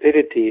of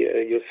stupidity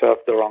you serve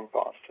the wrong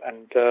cause.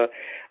 And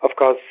of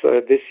course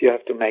this you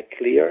have to make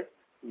clear,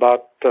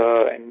 but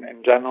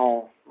in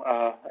general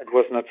it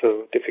was not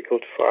so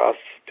difficult for us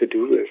to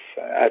do this.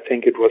 I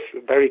think it was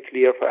very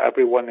clear for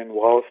everyone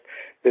involved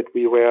that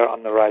we were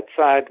on the right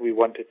side. We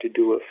wanted to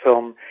do a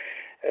film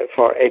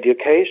for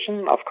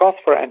education, of course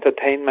for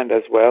entertainment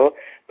as well,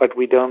 but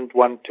we don't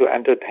want to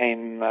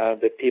entertain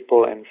the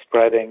people in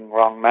spreading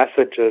wrong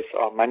messages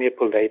or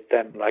manipulate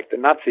them like the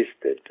Nazis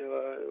did.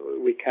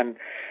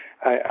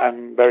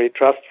 I'm very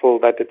trustful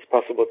that it's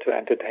possible to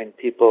entertain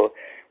people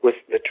with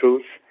the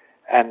truth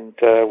and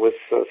with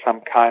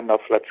some kind of,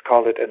 let's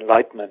call it,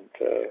 enlightenment.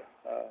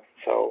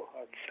 So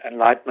it's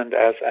enlightenment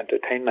as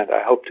entertainment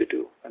I hope to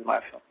do in my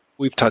film.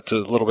 We've talked a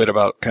little bit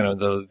about kind of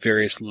the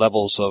various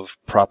levels of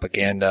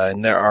propaganda,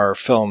 and there are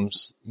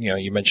films,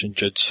 you mentioned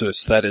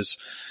Süß, that is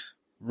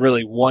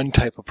really one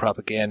type of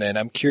propaganda. And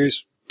I'm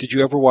curious, did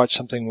you ever watch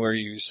something where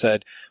you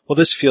said, well,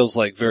 this feels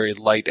like very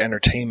light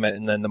entertainment,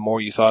 and then the more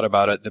you thought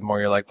about it, the more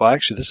you're like, well,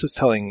 actually, this is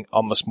telling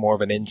almost more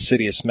of an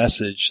insidious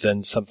message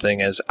than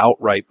something as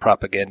outright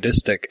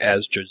propagandistic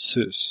as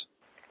Süß?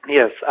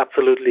 Yes,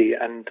 absolutely.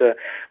 And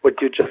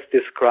what you just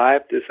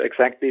described is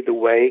exactly the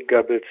way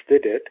Goebbels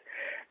did it.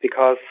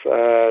 Because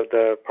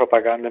the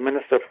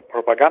Minister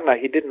for Propaganda,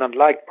 he did not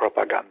like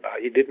propaganda.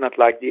 He did not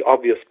like the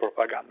obvious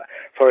propaganda.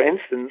 For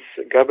instance,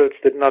 Goebbels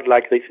did not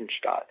like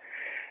Riefenstahl.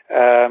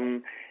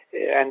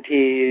 And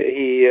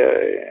he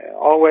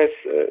always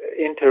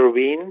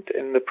intervened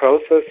in the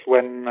process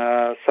when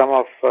some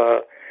of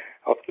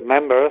the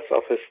members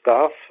of his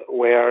staff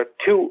were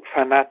too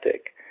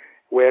fanatic,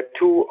 were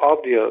too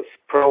obvious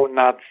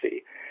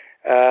pro-Nazi,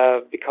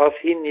 because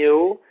he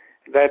knew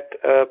that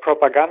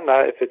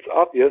propaganda, if it's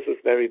obvious, is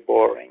very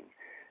boring.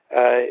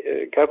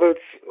 Goebbels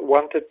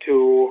wanted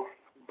to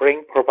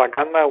bring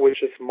propaganda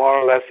which is more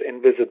or less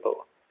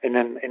invisible, in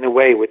a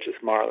way which is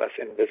more or less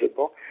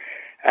invisible.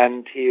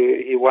 and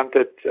he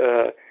wanted.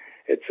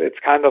 It's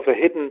kind of a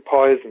hidden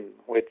poison,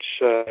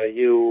 which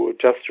you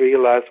just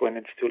realize when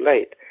it's too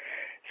late.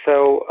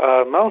 So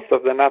most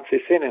of the Nazi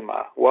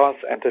cinema was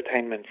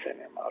entertainment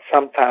cinema,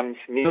 sometimes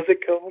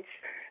musicals,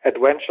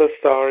 adventure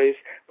stories,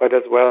 but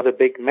as well the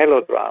big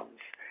melodramas.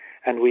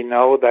 And we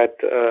know that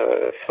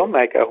a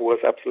filmmaker who was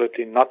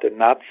absolutely not a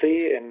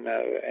Nazi in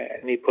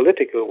any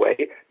political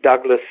way,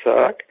 Douglas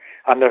Sirk,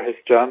 under his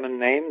German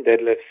name,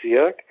 Detlef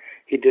Sierck,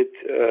 he did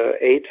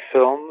 8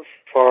 films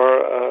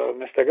for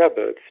Mr.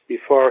 Goebbels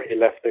before he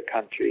left the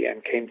country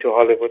and came to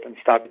Hollywood and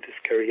started his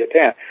career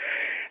there.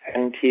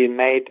 And he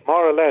made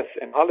more or less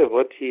in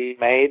Hollywood,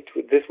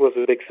 this was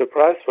a big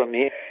surprise for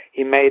me,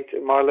 he made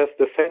more or less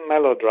the same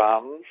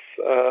melodramas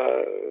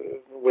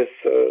with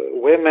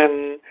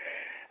women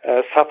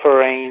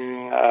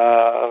suffering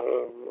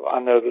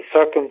under the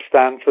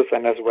circumstances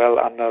and as well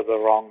under the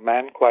wrong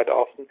man quite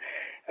often.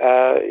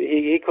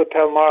 He could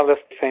tell more or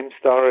less the same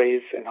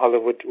stories in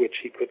Hollywood which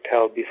he could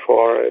tell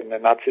before in the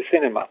Nazi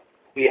cinema.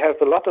 We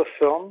have a lot of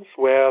films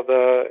where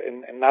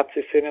in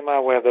Nazi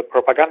cinema where the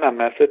propaganda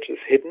message is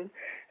hidden,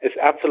 is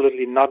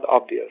absolutely not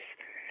obvious.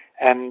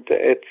 And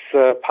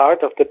it's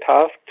part of the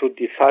task to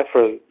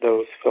decipher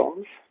those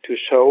films, to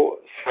show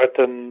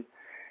certain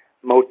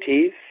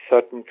motifs,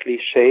 certain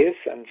cliches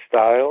and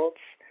styles,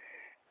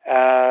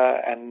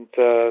 and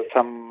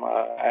some,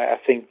 I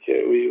think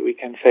we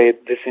can say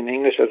this in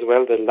English as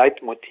well, the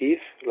leitmotif,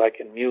 like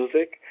in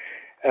music.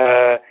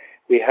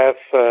 We have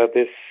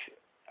this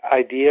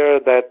idea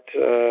that,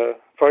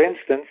 for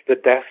instance, the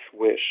death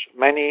wish.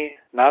 Many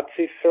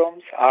Nazi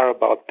films are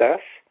about death,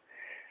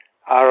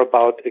 are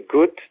about a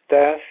good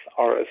death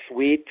or a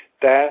sweet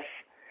death,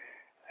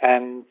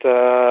 and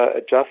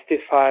a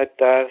justified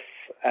death,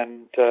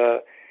 and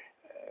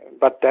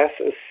but death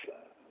is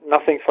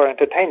nothing for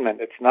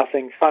entertainment. It's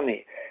nothing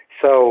funny.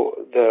 So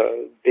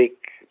the big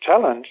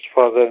challenge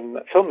for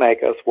the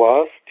filmmakers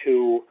was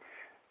to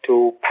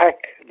pack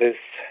this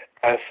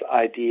death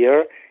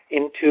idea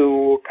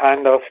into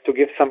kind of, to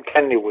give some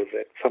candy with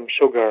it, some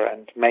sugar,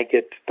 and make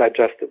it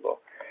digestible.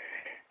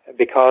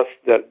 Because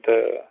the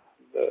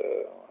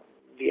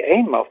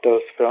aim of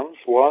those films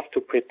was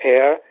to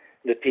prepare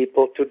the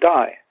people to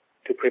die,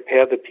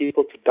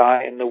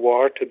 in the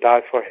war, to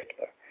die for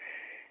Hitler,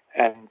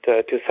 and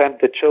to send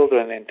the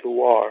children into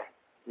war,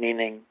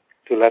 meaning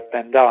to let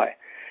them die,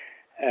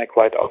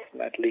 quite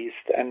often at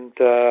least. And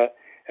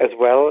as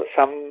well,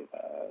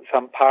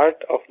 some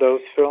part of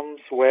those films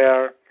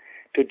were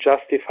to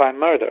justify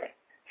murder.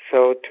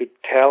 So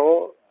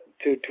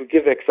to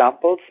give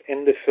examples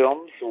in the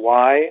films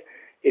why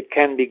it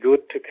can be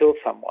good to kill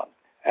someone.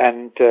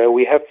 And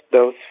we have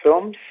those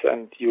films,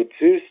 and Joe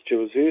Süß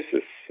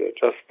is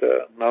just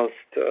the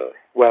most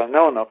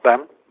well-known of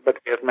them, but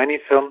we have many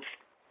films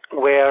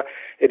where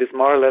it is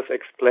more or less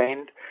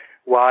explained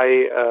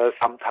why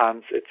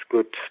sometimes it's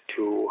good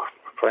to,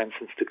 for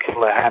instance, to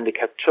kill a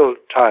handicapped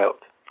child,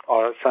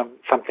 or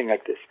something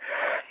like this.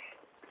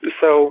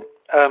 So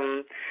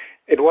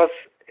it was,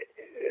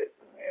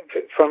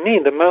 for me,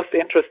 the most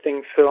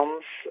interesting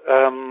films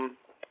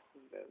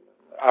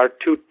are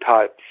 2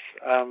 types.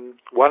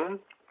 One,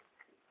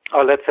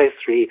 or let's say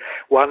 3.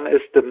 One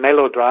is the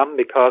melodrama,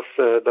 because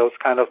those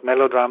kind of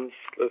melodramas,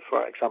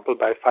 for example,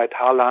 by Veit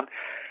Harlan,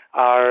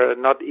 are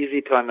not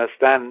easy to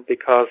understand,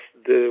 because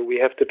we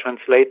have to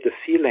translate the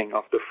feeling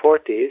of the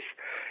 40s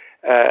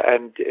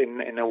and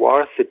in a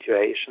war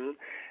situation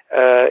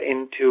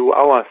into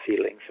our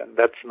feelings, and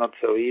that's not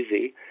so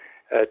easy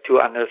to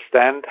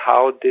understand.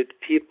 How did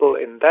people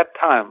in that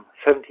time,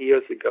 70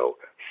 years ago,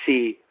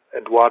 see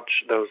and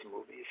watch those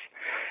movies?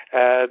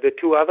 The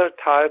 2 other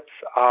types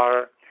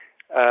are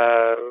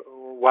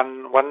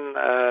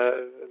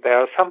there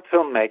are some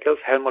filmmakers,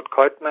 Helmut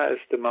Keutner is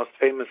the most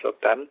famous of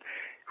them,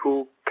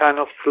 who kind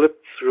of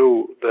slipped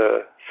through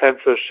the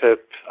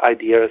censorship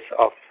ideas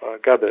of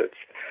Goebbels,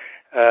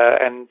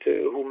 and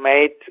who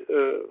made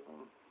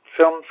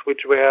films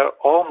which were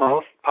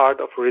almost part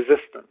of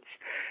resistance.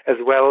 As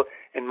well,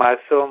 in my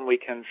film, we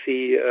can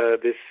see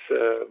this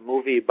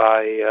movie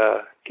by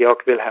Georg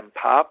Wilhelm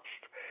Pabst,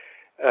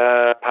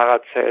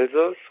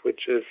 Paracelsus,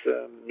 which is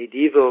a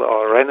medieval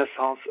or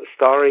Renaissance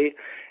story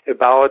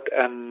about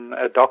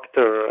a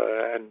doctor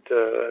and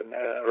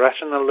a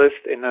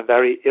rationalist in a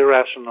very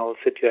irrational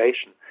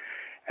situation.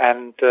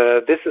 And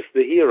this is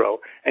the hero.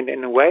 And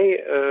in a way,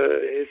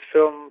 his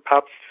film,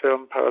 Pabst's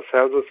film,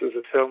 Paracelsus, is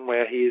a film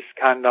where he's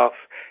kind of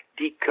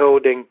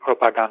decoding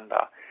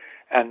propaganda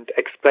and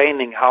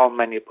explaining how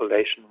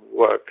manipulation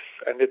works.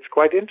 And it's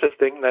quite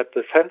interesting that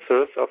the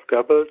censors of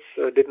Goebbels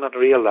did not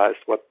realize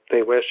what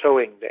they were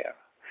showing there.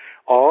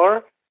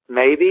 Or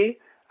maybe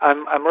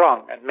I'm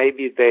wrong, and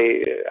maybe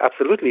they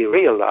absolutely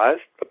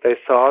realized, but they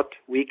thought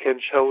we can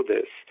show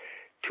this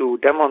to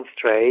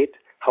demonstrate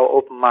how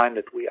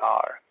open-minded we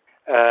are.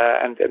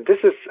 And this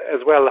is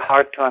as well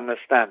hard to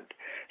understand.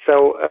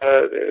 So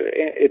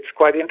it's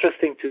quite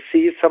interesting to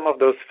see some of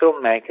those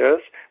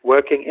filmmakers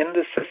working in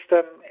the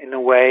system in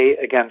a way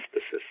against the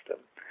system.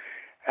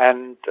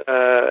 And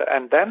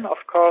then,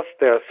 of course,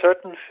 there are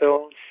certain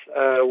films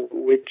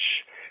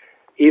which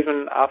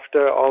even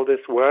after all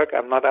this work,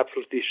 I'm not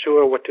absolutely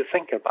sure what to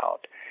think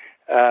about.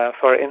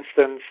 For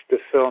instance, the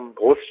film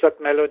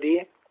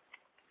Großstadtmelodie,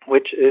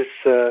 which is,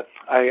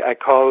 I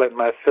call in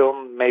my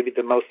film maybe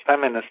the most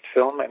feminist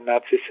film in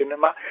Nazi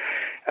cinema,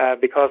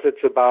 because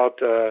it's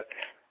about a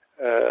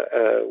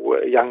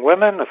young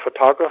woman, a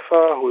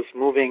photographer who's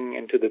moving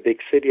into the big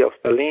city of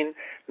Berlin,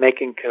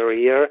 making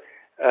career.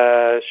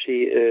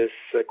 She is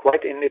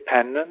quite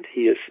independent.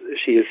 She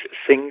is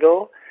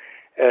single.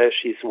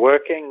 She's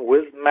working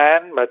with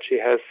men, but she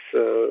has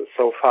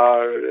so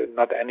far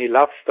not any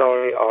love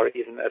story or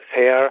even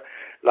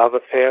love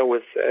affair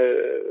with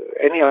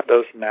any of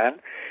those men.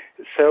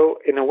 So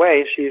in a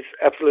way, she's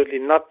absolutely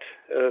not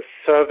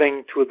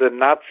serving to the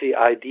Nazi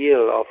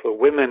ideal of a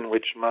woman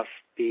which must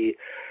be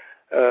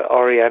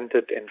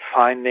oriented in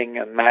finding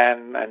a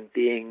man and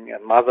being a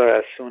mother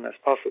as soon as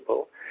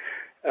possible.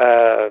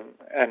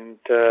 And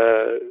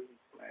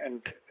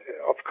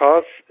of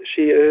course,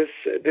 she is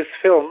this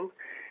film,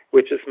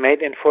 which is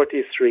made in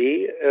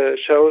 1943,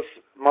 shows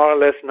more or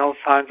less no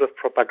signs of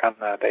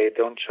propaganda. They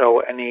don't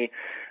show any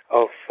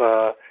of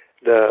the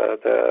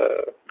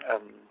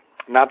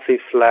Nazi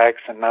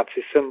flags and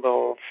Nazi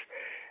symbols,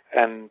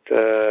 and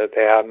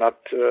they are not.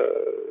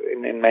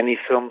 In many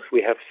films,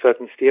 we have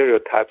certain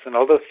stereotypes, and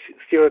all those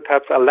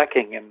stereotypes are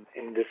lacking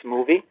in this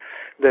movie.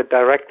 The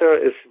director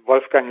is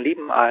Wolfgang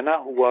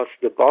Liebeneiner, who was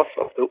the boss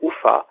of the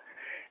UFA,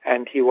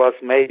 and he was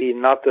maybe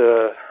not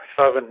a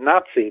fervent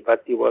Nazi,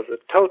 but he was a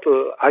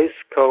total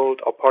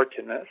ice-cold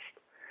opportunist.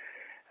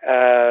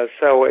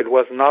 So it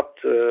was not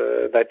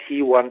that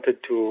he wanted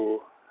to,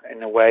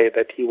 in a way,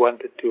 that he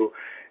wanted to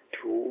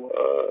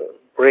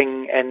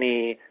bring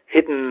any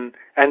hidden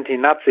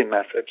anti-Nazi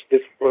message.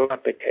 This was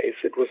not the case.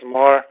 It was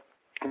more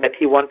that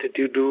he wanted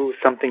to do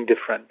something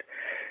different.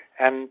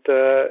 And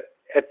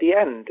at the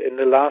end, in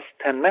the last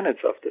 10 minutes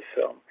of the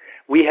film,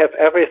 we have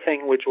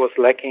everything which was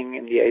lacking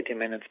in the 80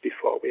 minutes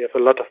before. We have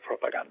a lot of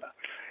propaganda.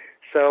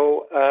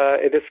 So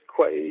it is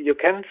you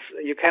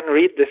can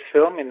read this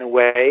film in a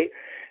way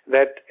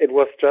that it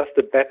was just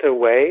a better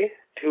way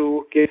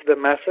to give the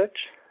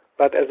message,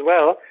 but as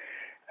well,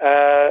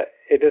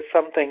 it is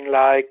something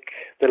like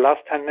the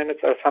last 10 minutes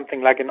are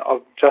something like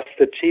just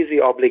a cheesy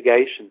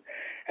obligation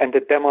and a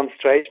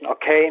demonstration.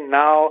 Okay,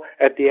 now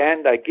at the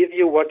end I give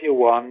you what you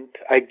want,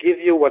 I give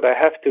you what I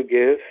have to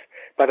give,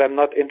 but I'm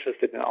not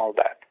interested in all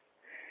that.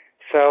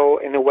 So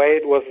in a way,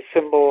 it was a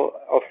symbol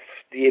of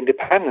the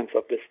independence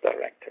of this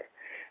director.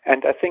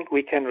 And I think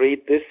we can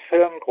read this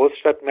film,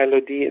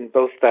 Großstadtmelodie, in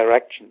both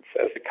directions,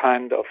 as a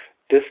kind of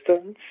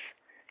distance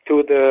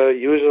to the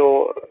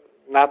usual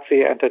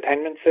Nazi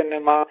entertainment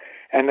cinema,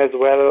 and as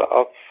well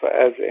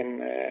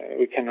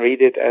we can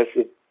read it as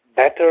a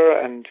better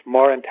and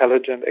more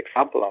intelligent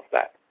example of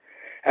that.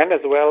 And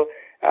as well,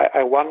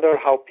 I wonder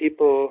how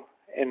people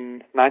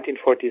in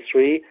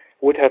 1943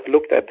 would have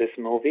looked at this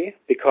movie,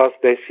 because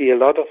they see a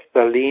lot of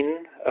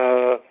Berlin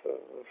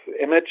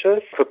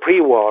images for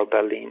pre-war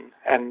Berlin,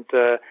 and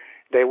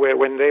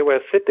when they were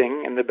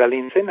sitting in the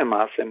Berlin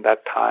cinemas in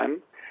that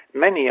time,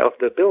 many of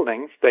the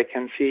buildings they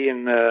can see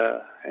in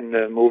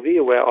the movie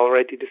were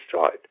already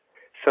destroyed.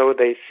 So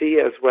they see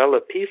as well a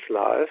peace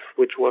life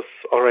which was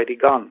already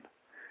gone,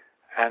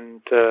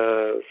 and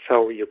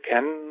so you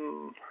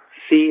can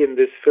see in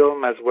this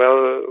film as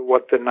well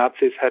what the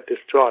Nazis had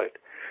destroyed.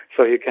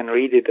 So you can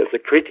read it as a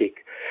critique.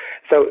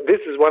 So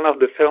this is one of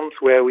the films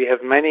where we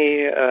have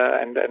many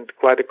and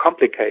quite a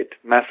complicated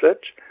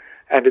message,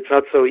 and it's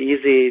not so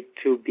easy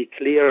to be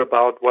clear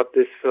about what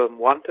this film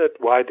wanted,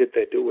 why did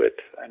they do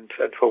it, and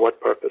for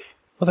what purpose.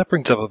 Well, that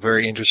brings up a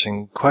very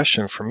interesting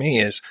question for me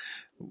is,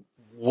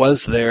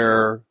 was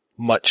there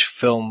much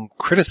film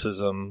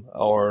criticism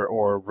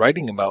or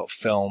writing about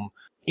film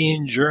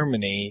in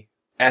Germany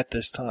at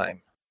this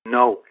time?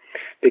 No.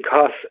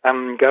 Because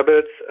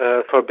Goebbels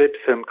forbid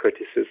film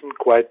criticism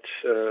quite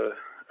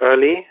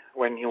early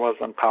when he was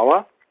on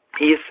power.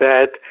 He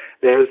said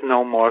there is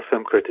no more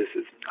film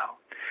criticism now.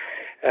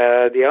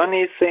 The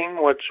only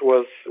thing which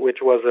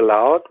was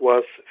allowed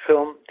was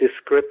film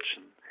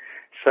description.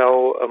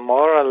 So a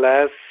more or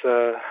less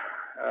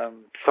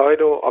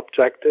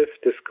pseudo-objective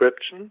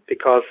description,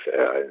 because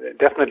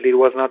definitely it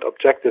was not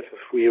objective.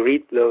 If we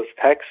read those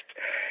texts,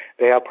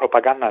 they are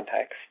propaganda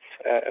texts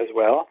as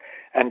well.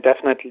 And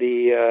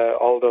definitely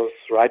all those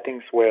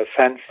writings were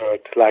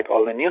censored, like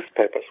all the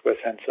newspapers were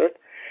censored.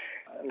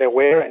 There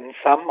were in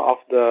some of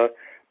the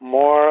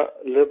more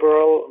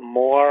liberal,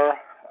 more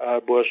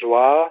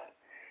bourgeois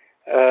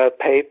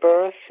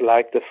papers,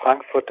 like the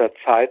Frankfurter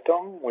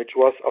Zeitung, which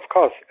was, of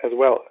course, as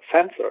well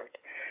censored.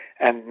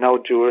 And no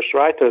Jewish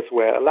writers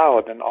were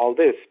allowed and all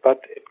this.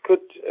 But it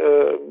could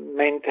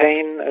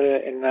maintain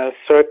in a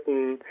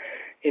certain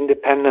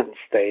independent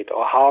state,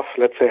 or half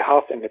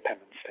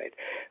independent state.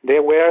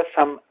 There were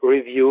some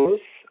reviews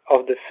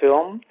of the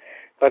film,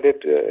 but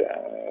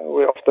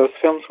of those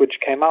films which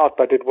came out,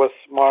 but it was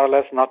more or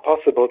less not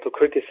possible to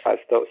criticize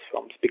those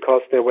films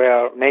because they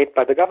were made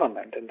by the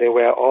government and they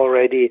were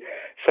already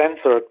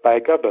censored by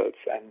Goebbels.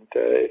 And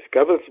if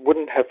Goebbels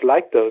wouldn't have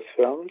liked those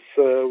films,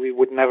 we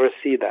would never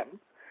see them.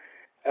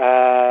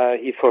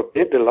 He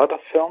forbid a lot of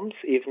films,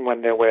 even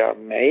when they were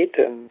made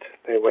and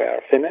they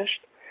were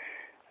finished.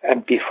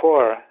 And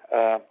before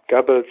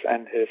Goebbels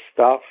and his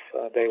staff,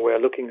 they were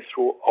looking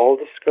through all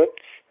the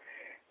scripts.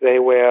 They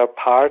were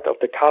part of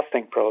the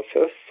casting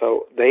process,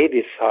 so they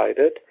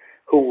decided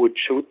who would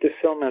shoot the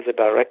film as a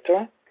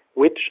director,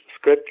 which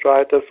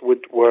scriptwriters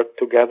would work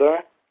together,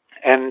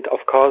 and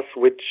of course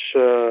which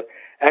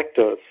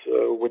actors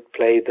would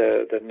play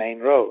the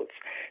main roles.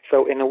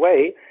 So in a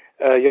way,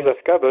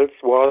 Joseph Goebbels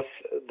was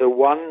the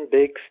one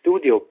big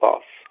studio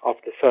boss of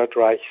the Third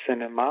Reich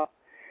cinema,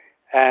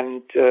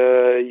 and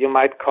you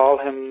might call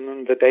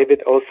him the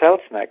David O.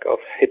 Selznick of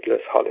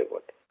Hitler's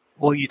Hollywood.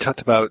 Well, you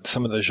talked about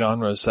some of the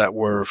genres that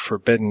were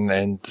forbidden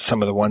and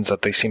some of the ones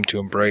that they seemed to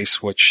embrace,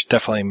 which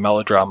definitely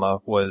melodrama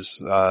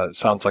was,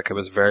 sounds like it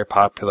was very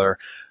popular.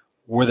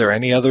 Were there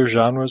any other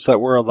genres that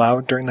were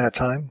allowed during that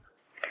time?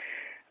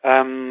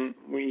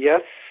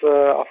 Yes,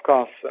 of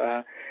course.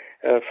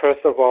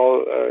 First of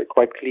all,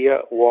 quite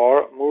clear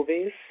war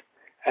movies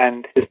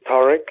and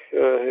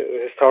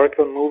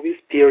historical movies,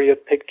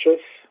 period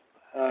pictures.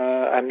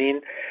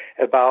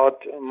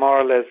 About more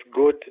or less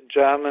good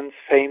Germans,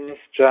 famous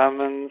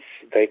Germans.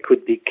 They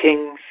could be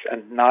kings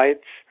and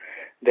knights.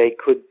 They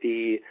could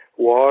be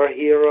war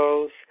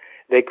heroes.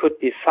 They could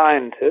be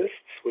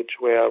scientists, which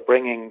were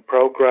bringing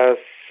progress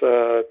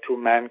to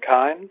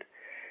mankind.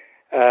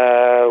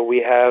 We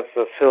have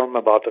a film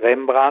about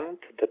Rembrandt,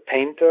 the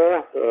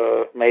painter.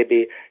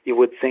 Maybe you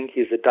would think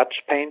he's a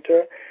Dutch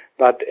painter,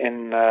 but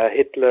in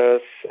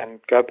Hitler's and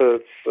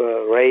Goebbels'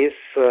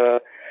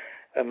 race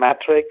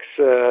matrix,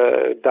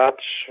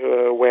 Dutch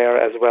were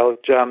as well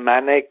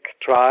Germanic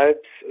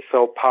tribes,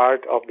 so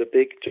part of the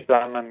big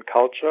German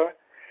culture.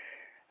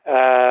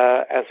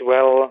 As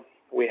well,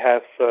 we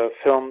have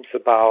films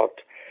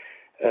about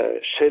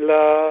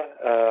Schiller,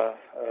 a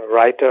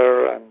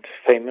writer and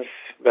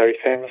very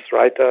famous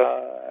writer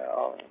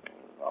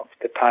of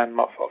the time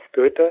of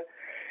Goethe,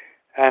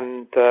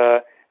 and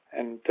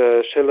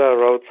Schiller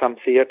wrote some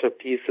theater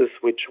pieces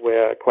which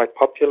were quite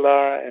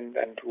popular and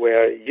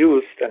were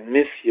used and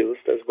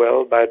misused as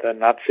well by the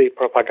Nazi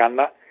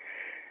propaganda.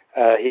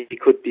 He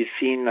could be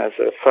seen as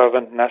a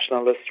fervent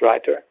nationalist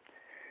writer,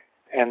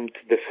 and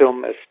the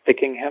film is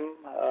picking him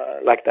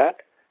like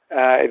that.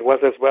 It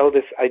was as well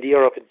this idea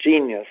of a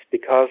genius,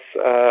 because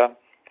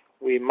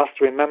we must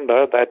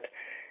remember that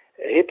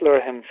Hitler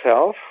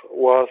himself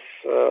was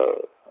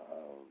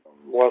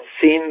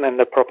seen in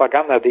the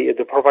propaganda.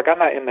 The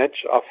propaganda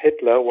image of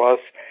Hitler was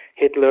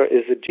Hitler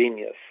is a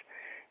genius.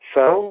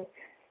 So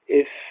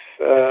if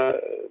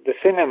the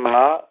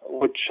cinema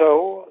would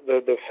show,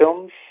 the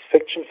films,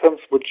 fiction films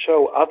would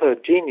show other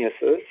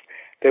geniuses,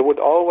 they would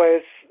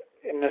always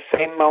in the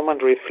same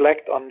moment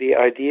reflect on the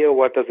idea,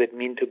 what does it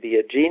mean to be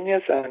a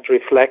genius, and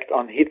reflect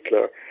on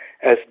Hitler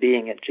as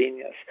being a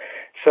genius.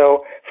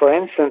 So, for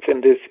instance,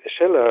 in this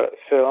Schiller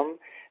film,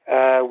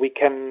 we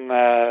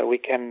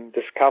can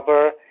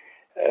discover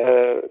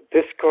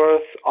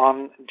discourse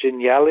on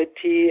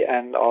geniality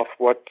and of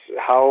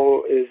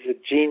how is a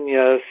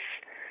genius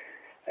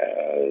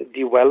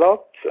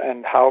developed,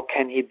 and how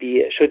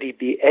should he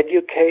be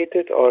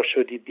educated, or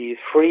should he be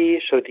free,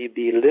 should he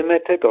be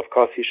limited? Of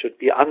course he should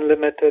be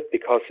unlimited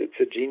because it's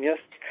a genius,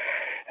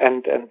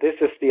 and this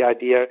is the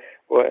idea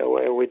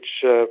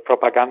which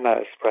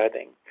propaganda is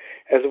spreading.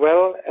 As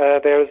well,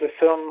 there is a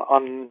film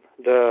on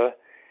the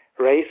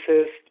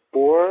racist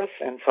Boers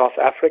in South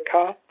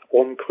Africa,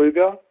 Oom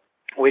Kruger,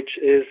 which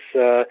is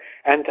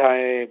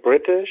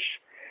anti-British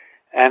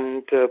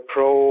and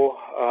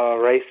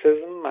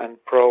pro-racism and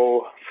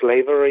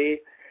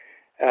pro-slavery,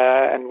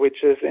 and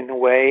which is in a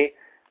way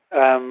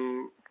a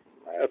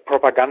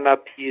propaganda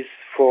piece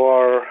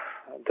for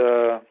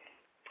the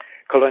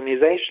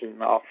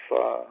colonization of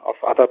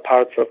other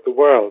parts of the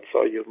world.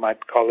 So you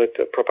might call it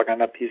a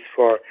propaganda piece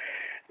for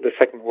the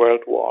Second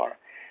World War.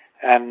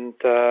 And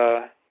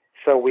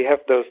so we have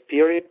those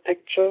period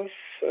pictures.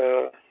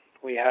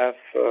 We have,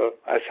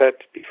 I said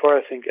before,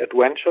 I think,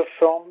 adventure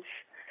films.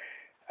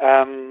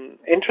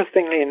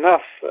 Interestingly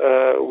enough,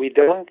 we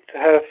don't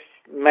have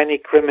many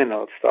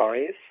criminal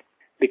stories,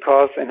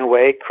 because in a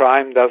way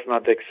crime does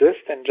not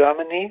exist in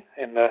Germany,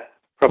 in the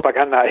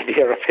propaganda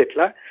idea of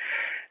Hitler.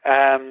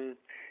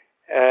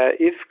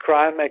 If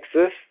crime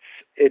exists,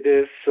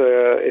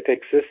 it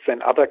exists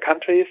in other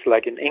countries,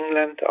 like in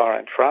England or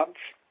in France.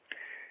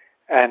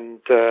 And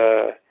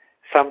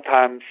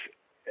sometimes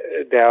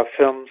there are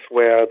films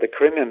where the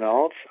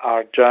criminals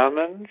are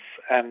Germans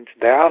and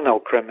there are no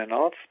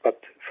criminals, but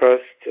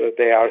first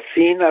they are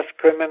seen as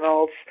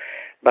criminals,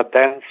 but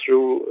then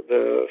through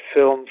the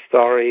film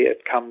story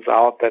it comes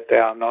out that they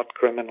are not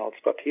criminals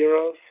but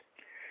heroes.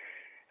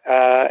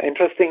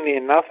 Interestingly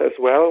enough as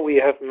well, we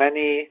have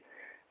many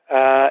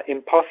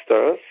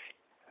imposters,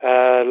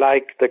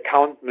 like the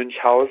Count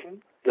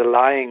Münchhausen, the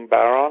lying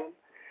baron,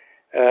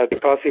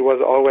 because he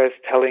was always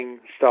telling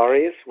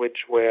stories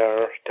which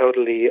were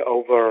totally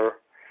over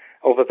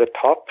the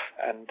top,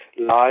 and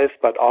lies,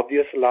 but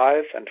obvious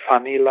lies and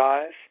funny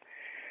lies.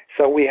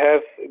 So we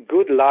have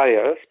good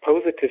liars,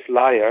 positive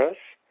liars,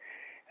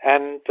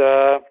 And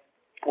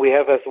we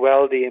have as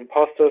well the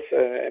imposters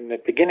in the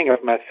beginning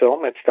of my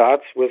film. It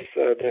starts with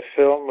the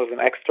film, with an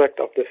extract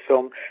of the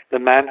film, The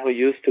Man Who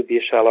Used to Be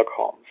Sherlock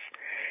Holmes.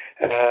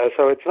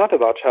 So it's not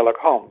about Sherlock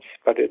Holmes,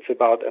 but it's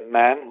about a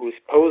man who's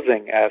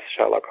posing as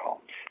Sherlock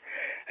Holmes.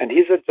 And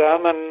he's a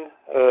German,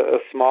 a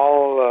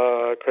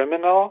small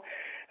criminal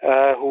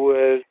who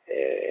is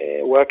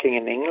working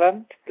in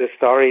England. The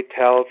story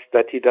tells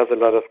that he does a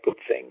lot of good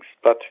things,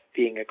 but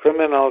being a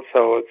criminal,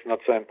 so it's not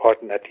so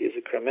important that he's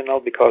a criminal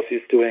because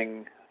he's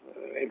doing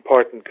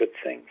important good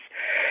things.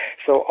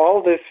 So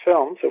all these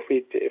films,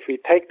 if we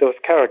take those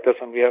characters,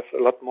 and we have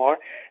a lot more,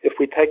 if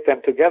we take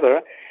them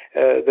together,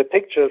 the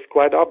picture is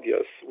quite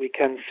obvious. We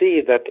can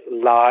see that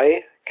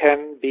lie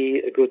can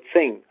be a good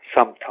thing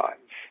sometimes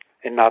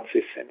in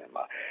Nazi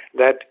cinema.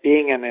 That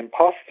being an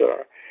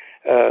imposter,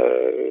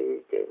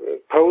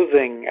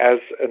 posing as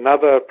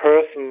another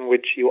person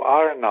which you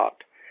are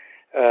not,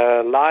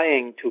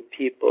 lying to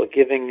people,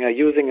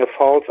 using a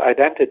false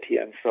identity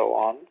and so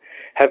on,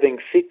 having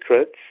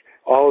secrets,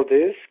 all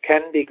this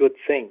can be good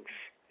things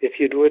if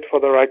you do it for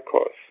the right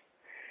cause.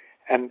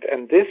 And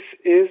this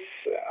is,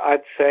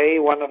 I'd say,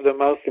 one of the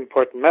most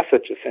important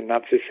messages in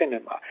Nazi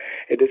cinema.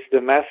 It is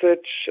the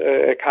message,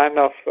 kind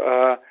of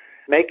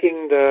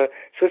making the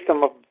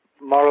system of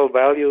moral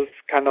values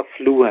kind of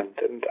fluent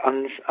and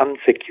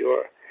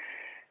unsecure,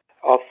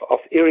 of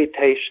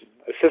irritation,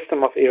 a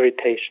system of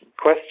irritation,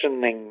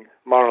 questioning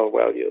moral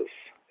values.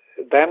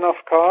 Then, of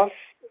course,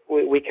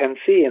 we can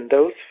see in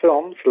those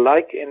films,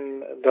 like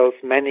in those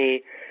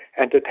many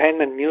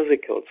entertainment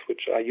musicals,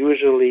 which are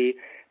usually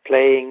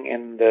playing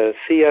in a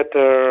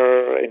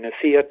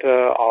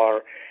theater,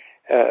 or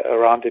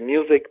around a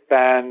music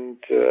band,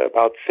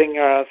 about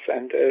singers,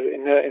 and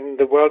in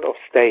the world of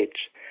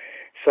stage.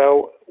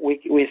 So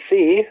we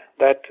see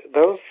that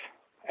those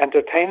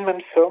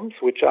entertainment films,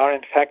 which are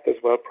in fact as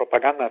well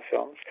propaganda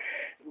films,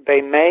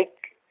 they make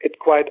it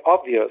quite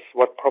obvious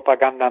what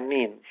propaganda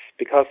means,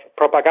 because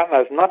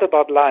propaganda is not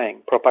about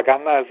lying.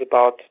 Propaganda is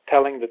about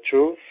telling the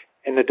truth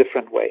in a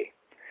different way.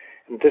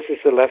 And this is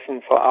a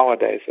lesson for our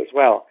days as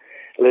well,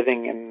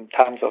 living in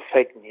times of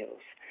fake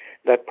news,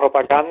 that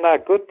propaganda,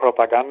 good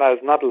propaganda, is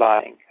not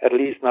lying, at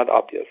least not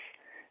obvious.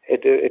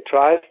 It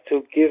tries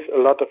to give a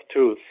lot of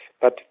truth,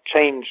 but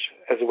change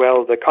as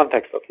well the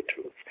context of the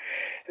truth.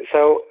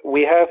 So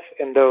we have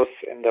in those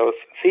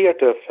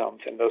theater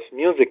films, in those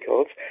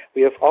musicals,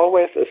 we have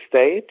always a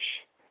stage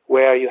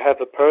where you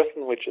have a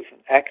person which is an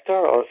actor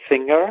or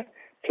singer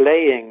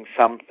playing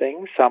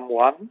something,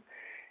 someone,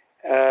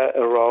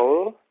 a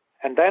role,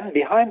 and then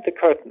behind the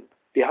curtain,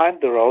 behind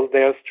the role,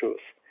 there's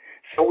truth.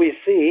 So we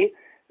see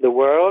the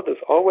world is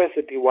always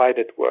a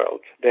divided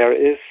world. There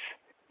is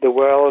the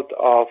world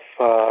of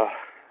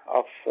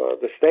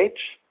the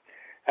stage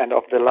and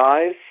of the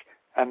lies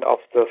and of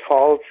the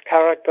false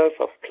characters,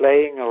 of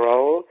playing a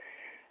role,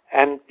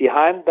 and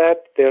behind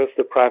that there's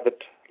the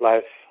private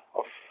life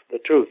of the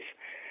truth.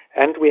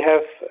 And we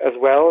have as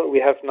well, we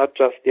have not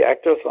just the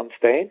actors on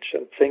stage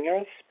and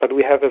singers, but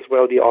we have as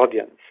well the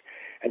audience.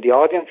 And the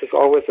audience is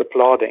always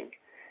applauding.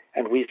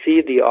 And we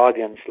see the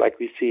audience like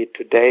we see it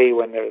today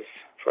when there's,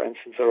 for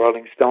instance, a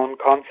Rolling Stone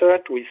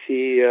concert. We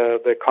see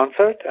the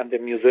concert and the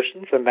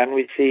musicians, and then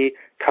we see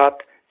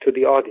cut to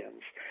the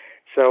audience.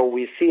 So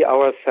we see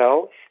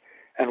ourselves,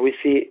 and we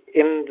see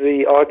in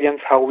the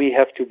audience how we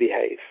have to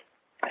behave.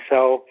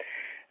 So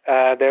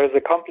there is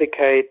a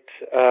complicated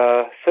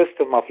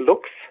system of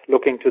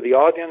looking to the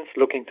audience,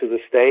 looking to the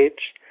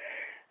stage,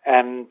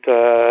 and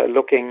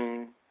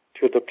looking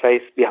to the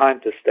place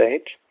behind the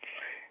stage,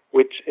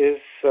 which is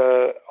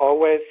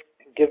always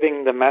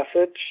giving the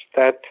message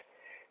that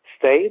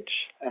stage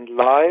and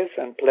lies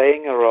and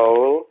playing a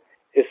role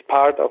is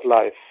part of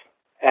life,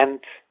 and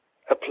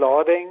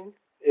applauding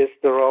is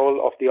the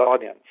role of the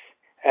audience.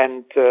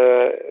 And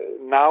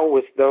now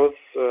with those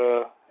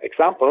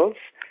examples,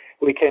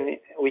 we can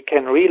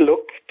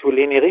relook to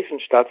Leni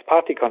Riefenstahl's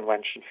Party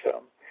Convention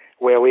film,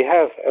 where we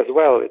have as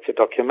well, it's a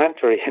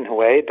documentary in a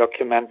way,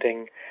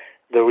 documenting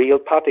the real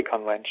party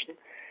convention,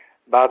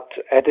 but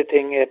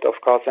editing it,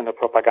 of course, in a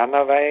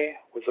propaganda way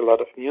with a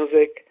lot of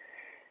music,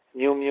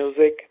 new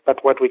music.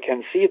 But what we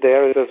can see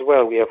there is as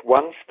well, we have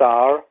one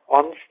star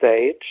on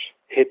stage,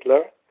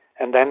 Hitler,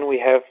 and then we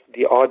have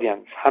the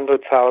audience,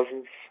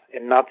 100,000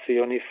 in Nazi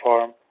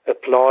uniform,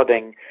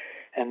 applauding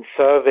and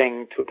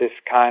serving to this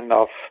kind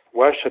of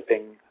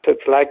worshipping.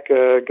 It's like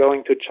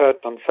going to church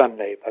on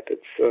Sunday, but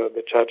it's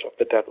the church of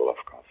the devil,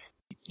 of course.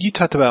 You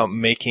talked about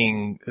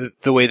making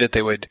the way that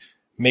they would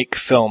make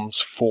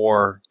films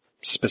for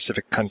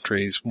specific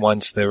countries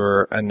once they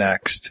were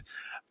annexed.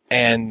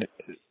 And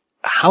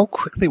how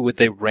quickly would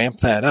they ramp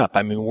that up?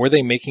 I mean, were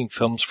they making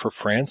films for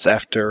France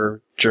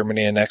after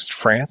Germany annexed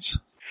France?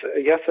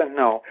 Yes and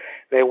no.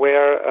 They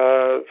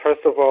were,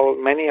 first of all,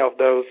 many of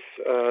those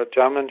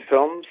German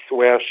films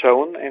were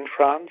shown in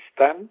France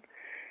then.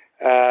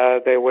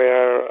 They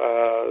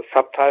were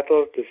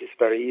subtitled. This is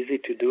very easy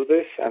to do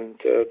this, and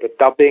the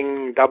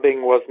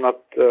dubbing was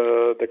not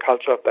the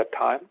culture of that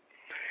time.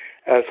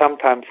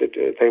 Sometimes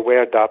they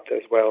were dubbed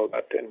as well,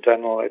 but in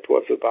general it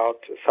was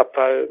about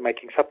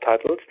making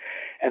subtitles.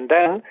 And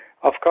then,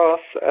 of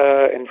course,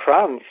 in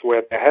France,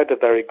 where they had a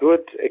very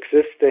good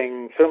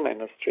existing film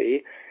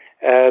industry,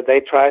 they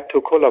tried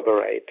to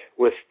collaborate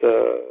with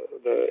the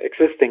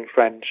existing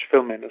French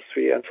film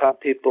industry, and some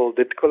people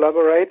did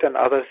collaborate and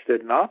others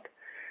did not.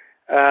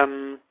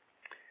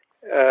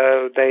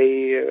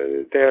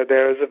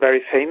 There is a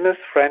very famous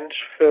French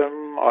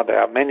film, or there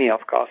are many,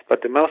 of course,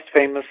 but the most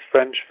famous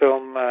French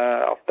film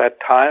of that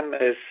time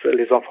is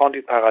Les Enfants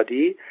du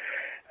Paradis.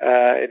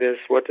 It is,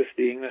 what is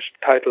the English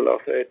title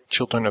of it?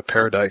 Children of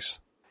Paradise.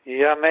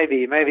 Yeah,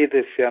 maybe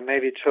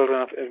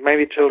Children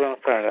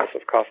of Paradise,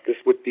 of course. This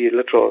would be a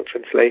literal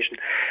translation.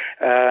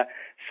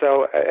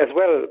 So, as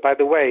well, by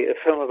the way, a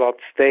film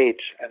about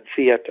stage and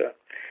theater.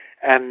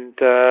 And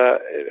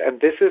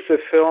this is a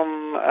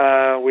film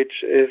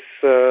which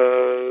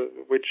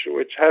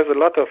has a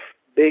lot of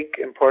big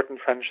important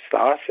French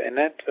stars in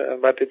it,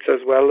 but it's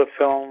as well a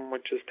film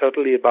which is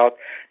totally about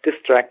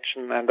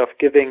distraction and of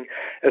giving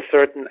a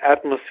certain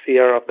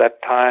atmosphere of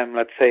that time,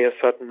 let's say a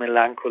certain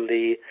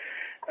melancholy,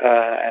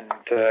 and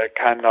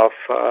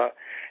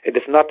it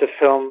is not a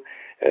film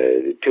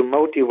to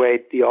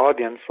motivate the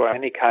audience for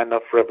any kind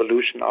of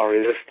revolution or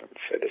resistance.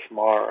 It is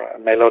more a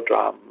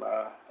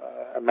melodrama,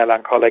 a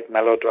melancholic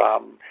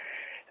melodrama,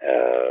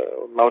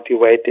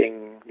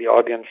 motivating the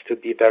audience to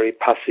be very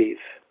passive.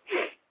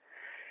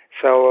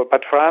 So,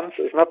 but France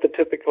is not the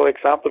typical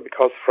example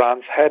because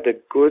France had a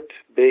good,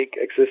 big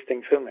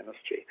existing film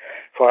industry.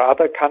 For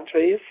other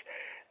countries,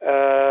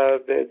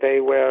 they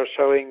were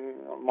showing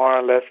more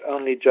or less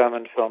only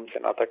German films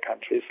in other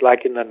countries,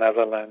 like in the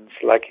Netherlands,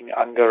 like in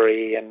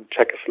Hungary and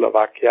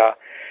Czechoslovakia.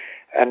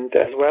 And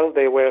as well,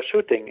 they were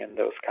shooting in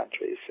those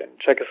countries. In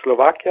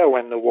Czechoslovakia,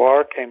 when the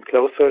war came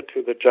closer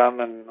to the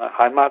German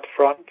Heimat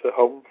front, the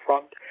home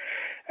front,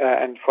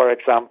 and for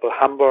example,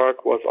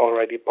 Hamburg was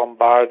already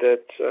bombarded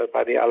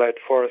by the Allied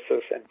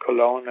forces, and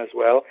Cologne as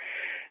well,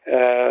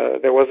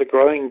 there was a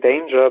growing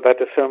danger that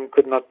the film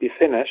could not be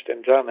finished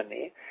in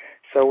Germany.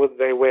 So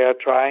they were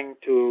trying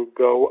to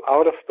go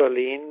out of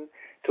Berlin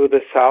to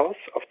the south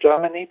of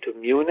Germany, to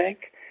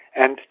Munich,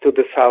 and to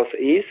the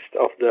southeast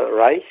of the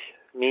Reich,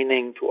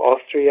 meaning to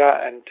Austria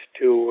and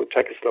to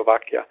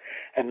Czechoslovakia.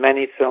 And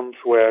many films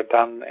were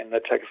done in the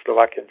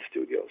Czechoslovakian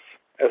studios.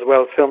 As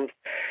well, films,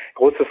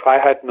 Große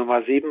Freiheit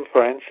Nummer 7,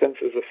 for instance,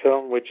 is a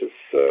film which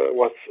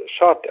was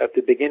shot at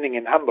the beginning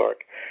in Hamburg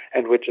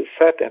and which is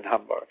set in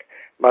Hamburg.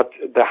 But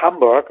the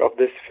Hamburg of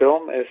this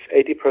film is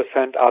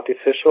 80%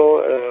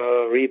 artificial,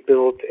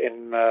 rebuilt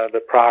in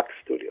the Prague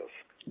studios.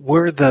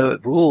 Were the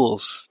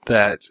rules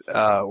that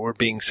were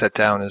being set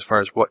down as far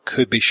as what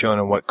could be shown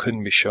and what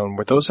couldn't be shown,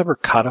 were those ever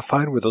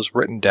codified? Were those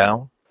written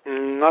down?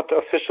 Not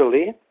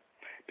officially,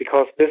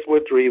 because this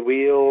would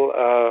reveal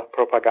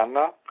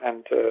propaganda,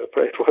 and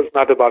it was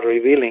not about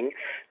revealing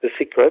the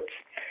secrets.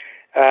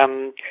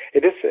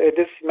 It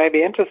is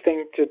maybe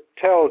interesting to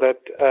tell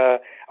that,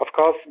 of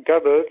course,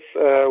 Goebbels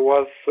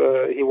was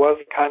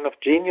kind of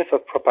genius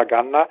of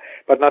propaganda,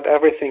 but not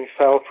everything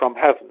fell from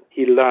heaven.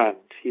 He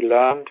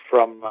learned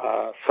from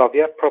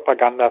Soviet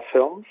propaganda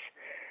films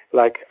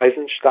like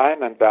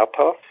Eisenstein and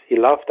Vertov. He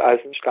loved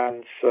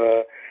Eisenstein's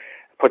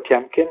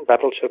Potemkin,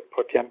 Battleship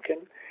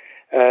Potemkin,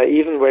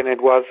 even when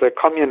it was a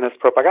communist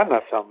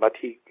propaganda film, but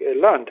he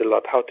learned a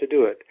lot how to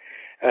do it.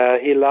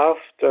 He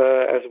loved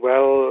as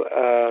well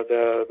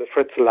the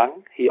Fritz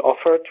Lang. He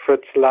offered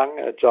Fritz Lang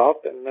a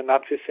job in the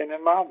Nazi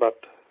cinema,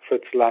 but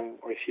Fritz Lang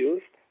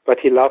refused. But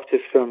he loved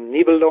his film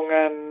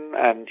Nibelungen,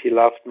 and he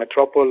loved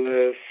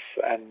Metropolis,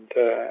 and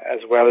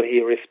as well he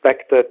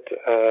respected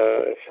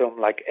a film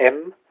like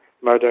M,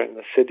 Murder in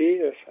the City.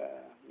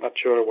 Not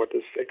sure what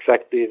is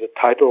exactly the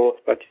title,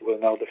 but you will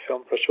know the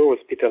film for sure,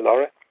 with Peter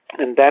Lorre.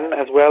 And then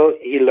as well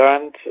he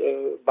learned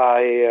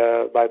by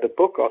the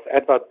book of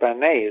Edward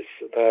Bernays.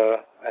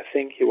 I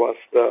think he was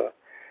the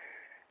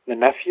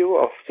nephew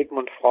of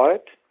Sigmund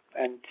Freud,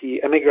 and he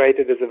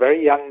emigrated as a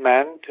very young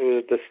man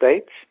to the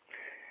States.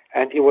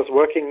 And he was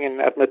working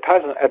in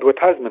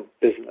advertisement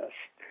business.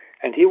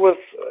 And he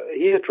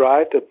had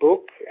written a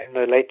book in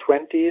the late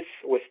 20s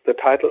with the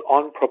title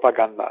On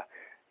Propaganda.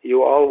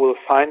 You all will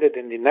find it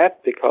in the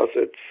net because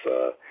it's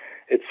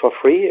for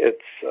free.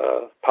 It's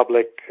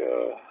public,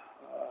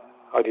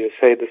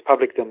 this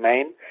public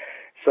domain.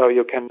 So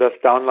you can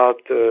just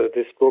download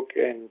this book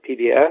in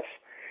PDF.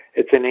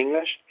 It's in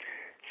English.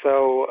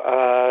 So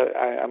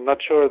I'm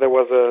not sure there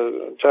was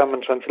a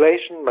German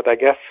translation, but I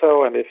guess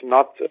so. And if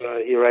not,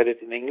 he read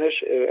it in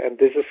English. And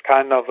this is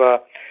kind of a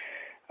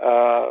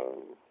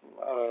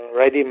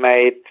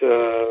ready-made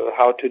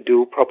how to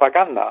do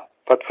propaganda,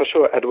 but for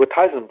sure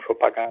advertising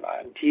propaganda.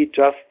 And he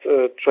just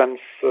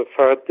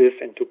transferred this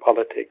into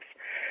politics.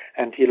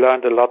 And he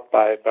learned a lot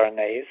by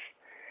Bernays.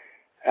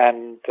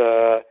 And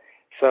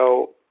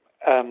so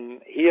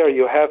here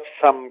you have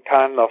some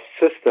kind of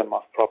system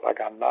of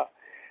propaganda.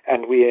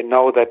 And we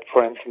know that,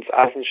 for instance,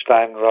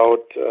 Eisenstein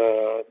wrote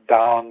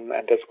down,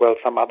 and as well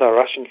some other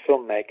Russian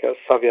filmmakers,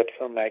 Soviet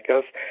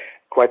filmmakers.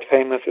 Quite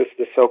famous is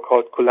the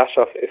so-called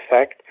Kuleshov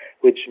effect,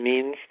 which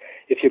means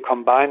if you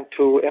combine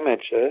two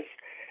images,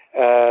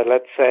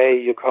 let's say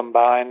you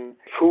combine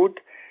food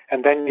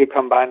and then you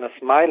combine a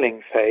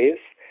smiling face,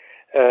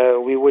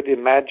 we would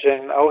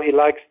imagine, oh, he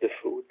likes the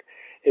food.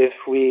 If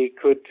we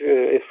could,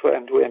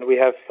 and we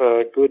have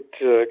good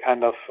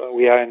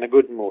we are in a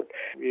good mood.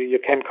 You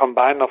can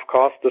combine, of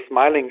course, the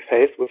smiling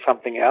face with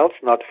something else,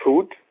 not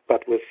food,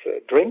 but with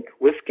drink,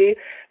 whiskey.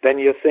 Then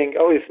you think,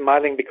 oh, he's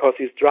smiling because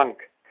he's drunk,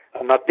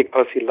 not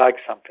because he likes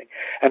something.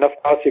 And of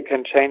course, you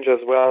can change as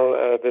well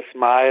the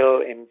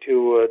smile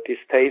into a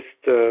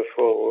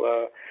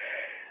distasteful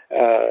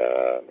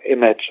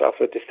image of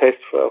a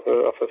distasteful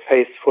of a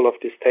face full of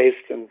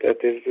distaste, and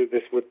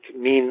this would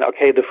mean,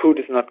 okay, the food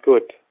is not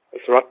good.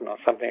 It's rotten or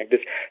something like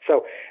this.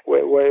 So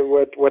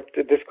what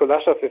this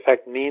Kuleshov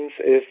effect means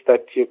is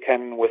that you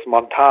can, with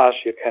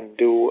montage, you can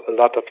do a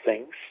lot of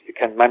things. You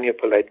can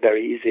manipulate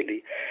very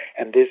easily.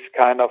 And this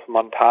kind of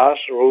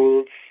montage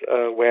rules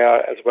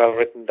were as well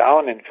written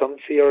down in film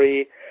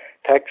theory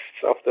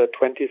texts of the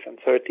 20s and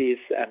 30s,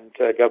 and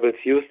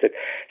Goebbels used it.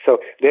 So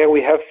there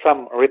we have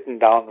some written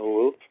down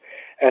rules.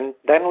 And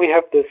then we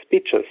have the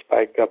speeches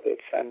by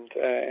Goebbels, and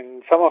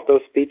in some of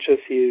those speeches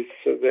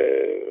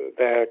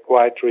they're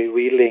quite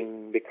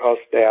revealing because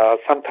they are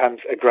sometimes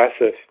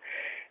aggressive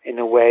in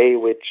a way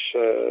which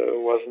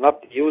was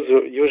not the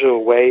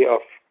usual way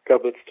of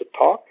Goebbels to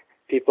talk.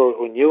 People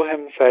who knew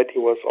him said he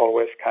was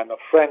always kind of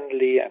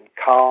friendly and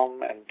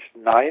calm and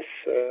nice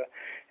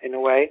in a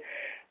way.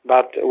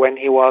 But when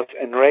he was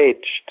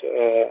enraged,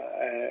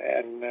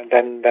 and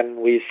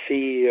then we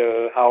see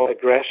how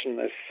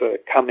aggression is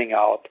coming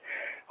out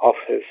of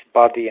his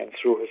body and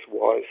through his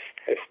voice.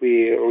 If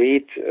we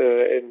read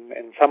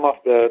in some of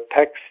the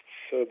texts,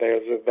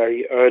 there's a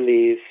very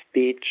early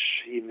speech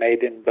he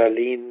made in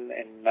Berlin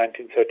in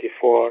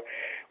 1934,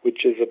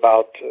 which is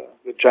about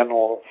the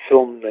general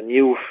film, the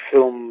new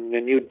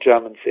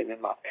German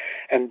cinema.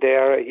 And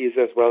there he's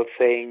as well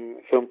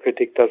saying film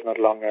critic does not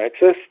longer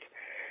exist,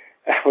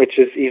 which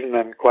is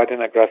even quite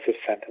an aggressive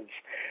sentence.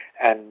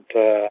 And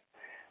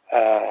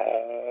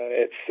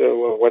it's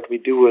what we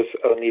do is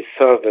only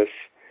service.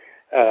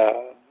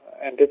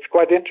 And it's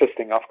quite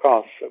interesting, of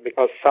course,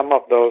 because some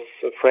of those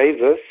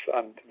phrases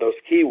and those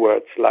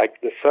keywords,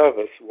 like the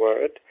service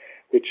word,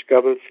 which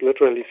Goebbels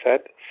literally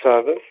said,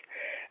 service,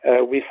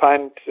 we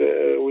find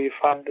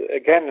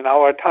again in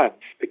our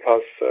times,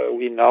 because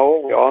we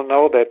all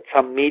know that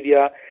some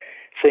media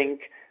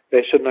think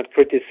they should not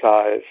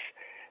criticize,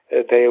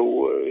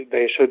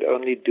 they should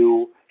only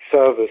do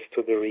service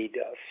to the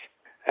readers.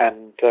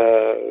 And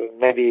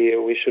maybe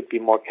we should be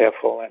more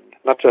careful, and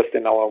not just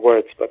in our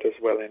words, but as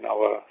well in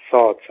our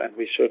thoughts. And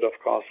we should, of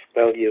course,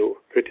 value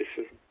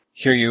criticism.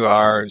 Here you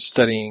are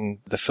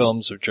studying the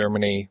films of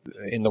Germany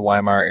in the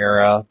Weimar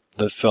era,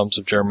 the films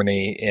of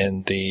Germany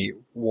in the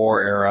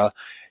war era.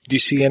 Do you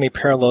see any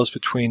parallels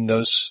between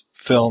those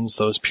films,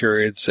 those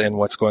periods, and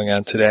what's going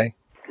on today?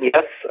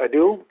 Yes, I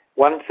do.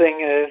 One thing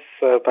is,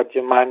 but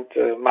you might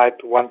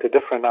want a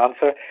different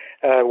answer.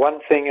 One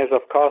thing is,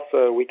 of course,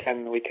 we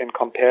can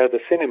compare the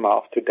cinema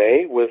of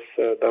today with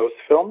those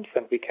films,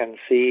 and we can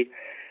see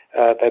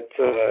that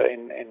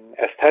in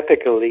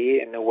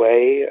aesthetically, in a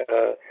way,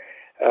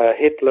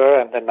 Hitler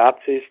and the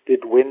Nazis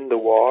did win the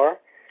war.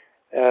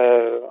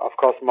 Of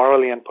course,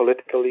 morally and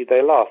politically,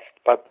 they lost.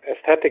 But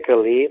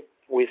aesthetically,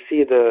 we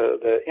see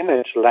the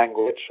image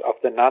language of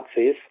the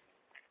Nazis.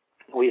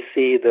 We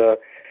see the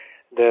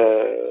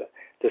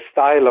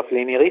style of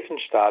Leni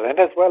Riefenstahl and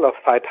as well of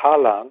Veit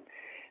Harlan.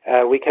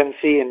 We can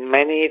see in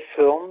many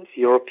films,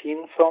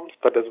 European films,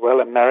 but as well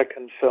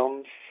American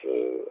films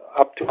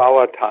up to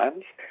our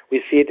times.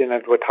 We see it in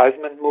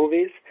advertisement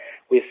movies.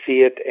 We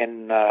see it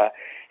in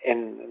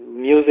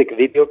music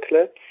video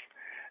clips.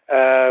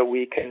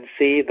 We can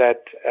see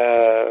that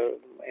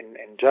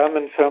in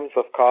German films,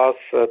 of course,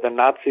 the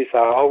Nazis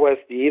are always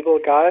the evil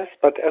guys,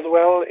 but as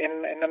well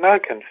in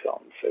American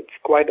films. It's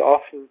quite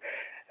often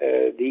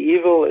the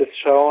evil is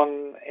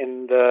shown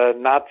in the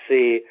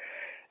Nazi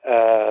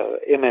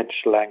image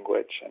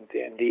language and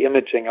in the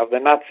imaging of the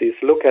Nazis.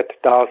 Look at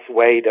Darth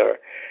Vader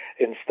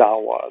in Star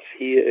Wars.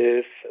 He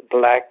is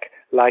black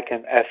like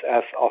an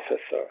SS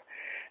officer.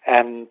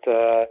 And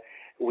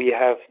we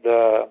have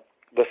the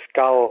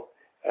skull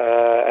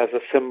as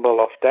a symbol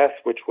of death,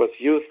 which was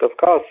used, of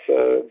course,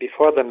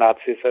 before the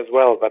Nazis as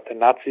well. But the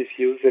Nazis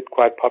use it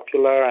quite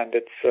popular, and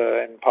it's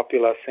in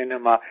popular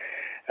cinema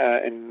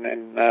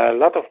in a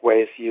lot of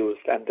ways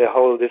used. And this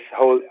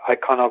whole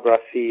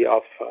iconography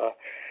of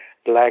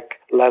black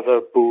leather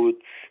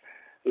boots,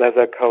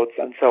 leather coats,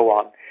 and so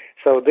on.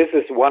 So this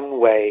is one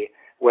way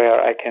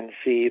where I can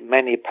see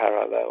many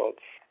parallels.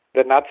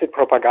 The Nazi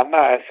propaganda,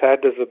 I said,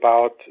 is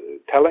about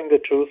telling the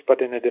truth,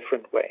 but in a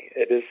different way.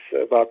 It is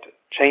about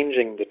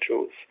changing the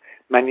truth,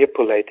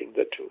 manipulating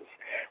the truth.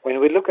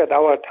 When we look at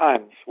our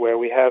times, where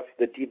we have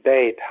the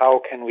debate, how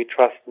can we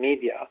trust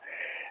media?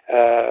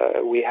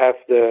 We have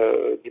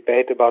the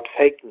debate about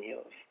fake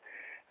news.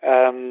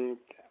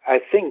 I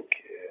think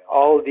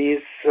all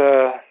these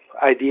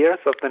ideas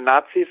of the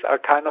Nazis are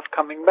kind of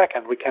coming back,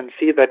 and we can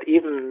see that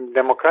even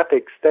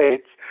democratic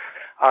states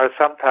are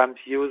sometimes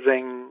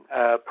using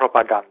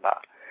propaganda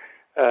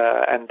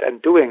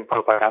and doing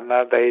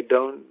propaganda.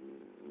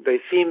 They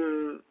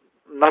seem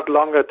not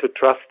longer to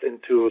trust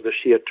into the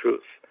sheer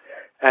truth.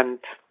 And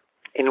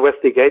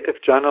investigative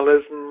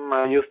journalism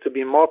used to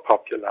be more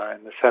popular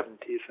in the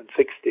 70s and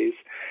 60s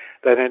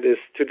than it is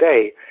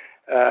today.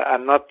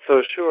 I'm not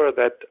so sure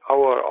that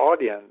our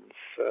audience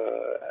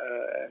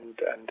and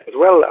as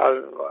well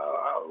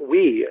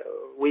we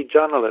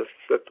journalists,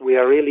 that we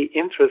are really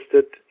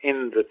interested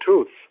in the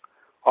truth,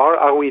 or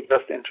are we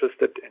just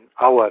interested in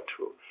our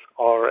truth,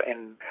 or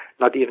in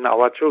not even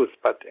our truth,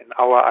 but in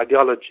our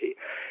ideology?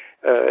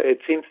 It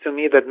seems to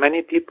me that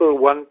many people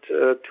want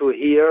to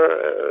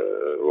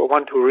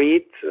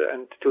read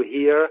and to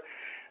hear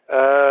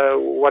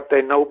what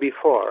they know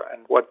before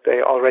and what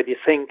they already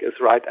think is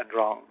right and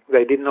wrong.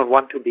 They did not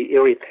want to be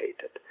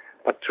irritated,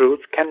 but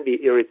truth can be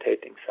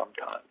irritating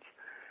sometimes.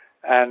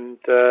 And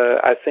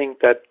I think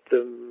that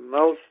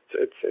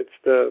it's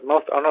the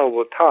most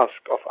honorable task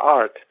of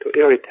art to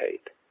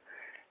irritate,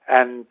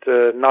 and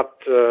not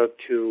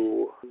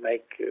to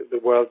make the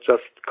world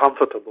just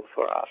comfortable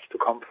for us, to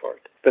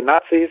comfort. The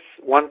Nazis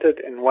wanted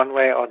in one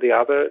way or the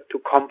other to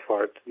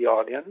comfort the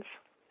audience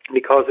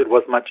because it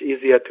was much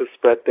easier to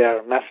spread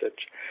their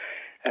message.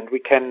 And we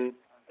can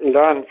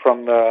learn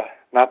from the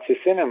Nazi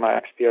cinema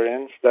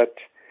experience that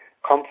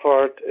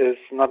comfort is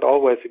not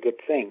always a good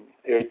thing.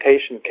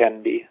 Irritation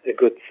can be a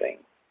good thing.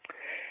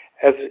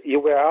 As you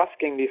were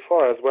asking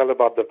before as well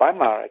about the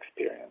Weimar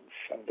experience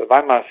and the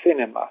Weimar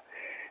cinema,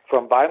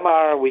 from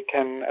Weimar we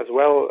can as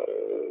well,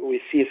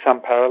 we see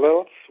some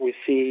parallels. We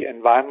see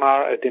in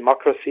Weimar a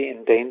democracy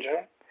in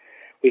danger.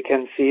 We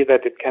can see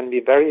that it can be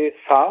very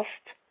fast,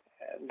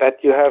 that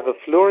you have a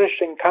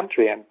flourishing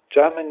country. And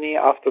Germany,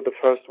 after the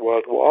First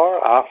World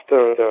War,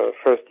 after the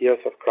first years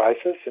of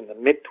crisis in the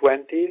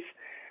mid-20s,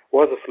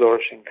 was a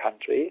flourishing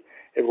country.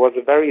 It was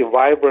a very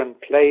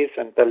vibrant place,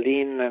 and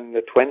Berlin in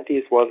the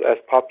 20s was as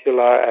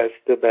popular as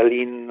the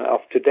Berlin of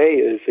today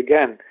is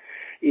again,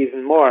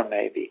 even more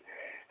maybe.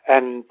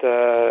 And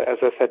as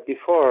I said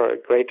before,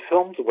 great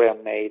films were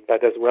made,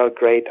 but as well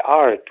great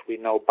art. We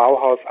know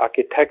Bauhaus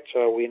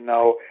architecture, we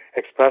know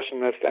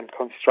Expressionist and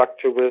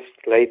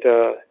Constructivist,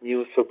 later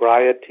New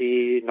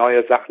Sobriety,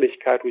 Neue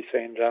Sachlichkeit, we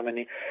say in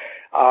Germany,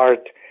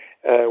 art,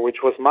 which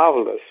was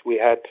marvelous. We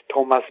had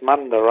Thomas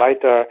Mann, the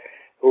writer,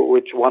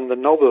 which won the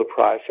Nobel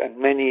Prize, and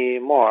many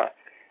more.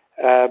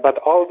 But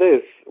all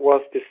this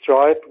was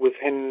destroyed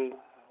within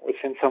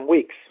some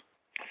weeks.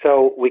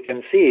 So we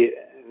can see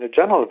in the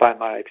general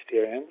Weimar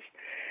experience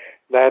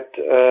that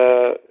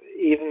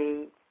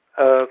even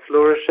a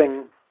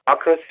flourishing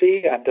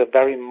democracy and a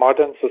very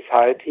modern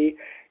society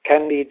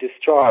can be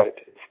destroyed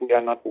if we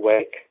are not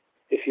awake,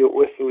 if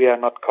we are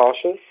not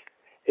cautious,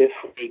 if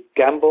we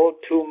gamble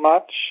too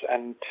much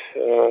and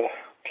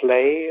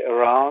play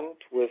around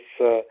with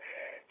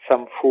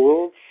some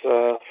fools.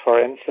 For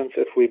instance,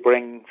 if we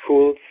bring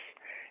fools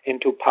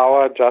into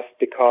power just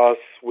because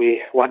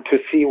we want to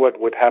see what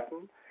would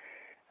happen,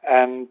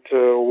 and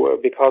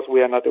because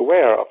we are not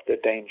aware of the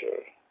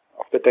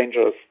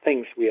dangerous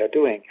things we are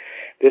doing.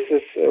 This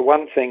is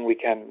one thing we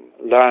can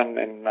learn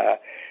in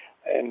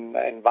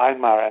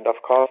Weimar, and of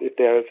course, if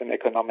there is an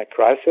economic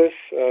crisis,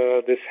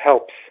 this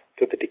helps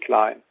to the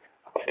decline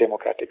of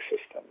democratic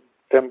system.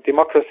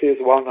 Democracy is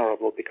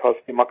vulnerable because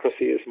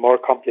democracy is more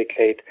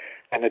complicated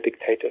than a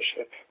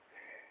dictatorship.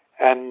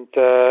 And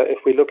if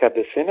we look at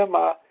the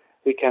cinema,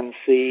 we can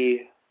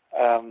see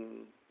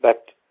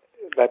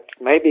that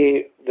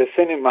maybe the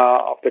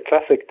cinema of the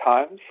classic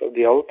times, of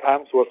the old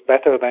times, was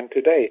better than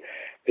today,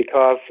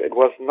 because it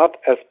was not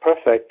as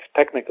perfect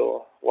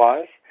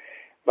technical-wise,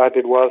 but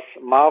it was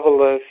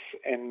marvelous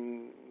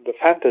in the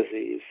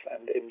fantasies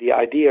and in the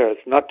ideas,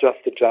 not just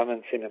the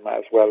German cinema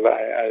as well.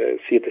 I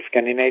see the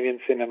Scandinavian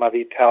cinema, the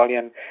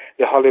Italian,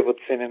 the Hollywood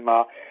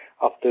cinema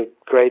of the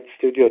great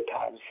studio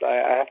times.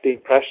 I have the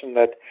impression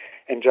that,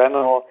 in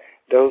general,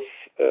 those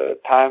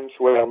times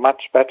were a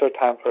much better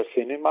time for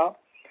cinema,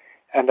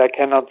 and I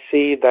cannot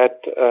see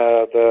that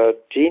the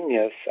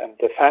genius and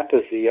the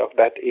fantasy of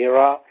that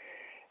era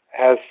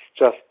has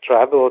just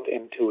traveled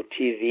into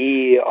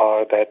TV,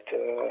 or that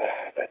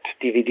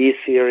DVD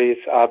series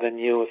are the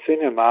new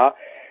cinema.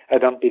 I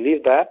don't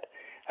believe that.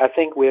 I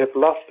think we have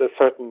lost a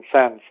certain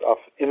sense of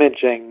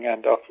imaging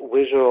and of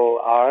visual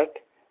art.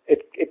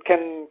 It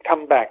can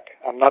come back.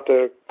 I'm not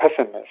a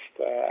pessimist.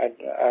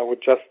 I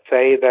would just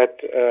say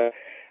that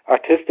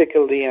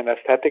artistically and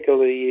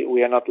aesthetically,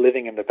 we are not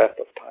living in the best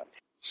of times.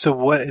 So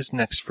what is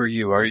next for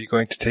you? Are you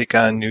going to take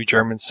on new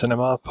German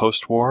cinema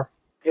post-war?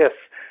 Yes,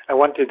 I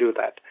want to do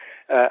that.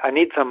 I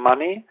need some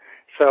money,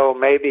 so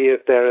maybe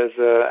if there is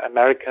an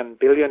American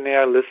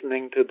billionaire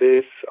listening to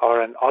this,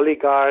 or an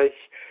oligarch,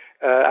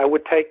 I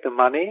would take the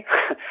money,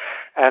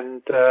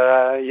 and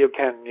you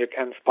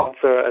can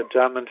sponsor a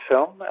German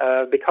film,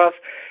 because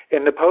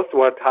in the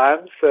post-war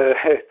times,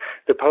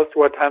 the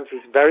post-war times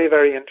is very,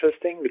 very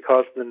interesting,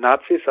 because the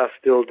Nazis are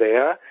still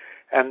there,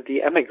 and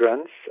the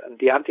emigrants and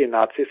the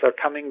anti-Nazis are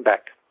coming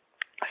back.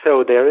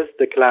 So there is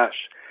the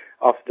clash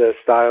of the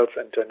styles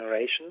and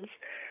generations.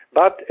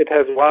 But it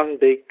has one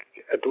big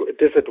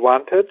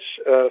disadvantage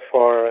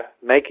for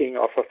making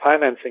or for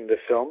financing the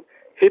film.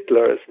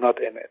 Hitler is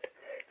not in it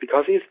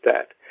because he's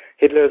dead.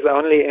 Hitler is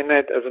only in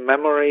it as a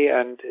memory,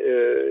 and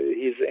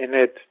he's in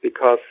it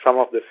because some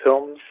of the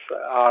films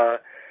are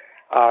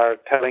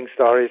telling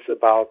stories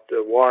about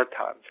the war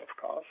times, of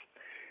course.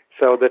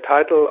 So the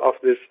title of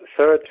this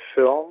third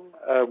film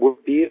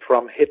would be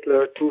From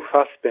Hitler to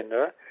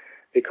Fassbinder,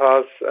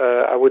 because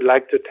I would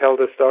like to tell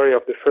the story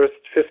of the first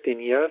 15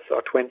 years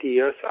or 20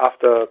 years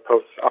after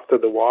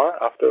the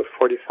war, after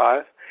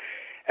 45.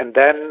 And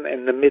then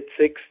in the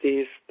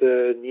mid-60s,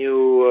 the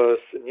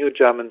new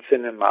German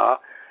cinema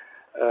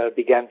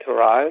began to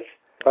rise.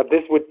 But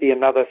this would be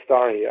another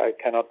story. I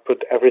cannot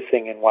put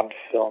everything in one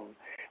film.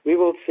 We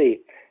will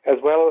see. As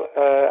well,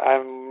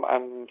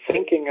 I'm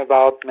thinking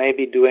about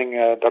maybe doing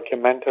a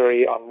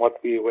documentary on what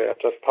we were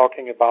just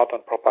talking about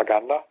on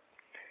propaganda.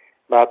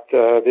 But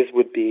this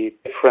would be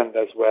different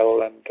as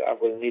well, and I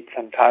will need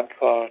some time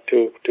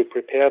to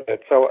prepare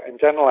that. So in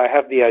general, I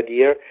have the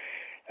idea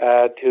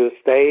to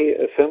stay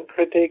a film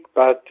critic,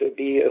 but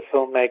be a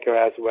filmmaker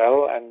as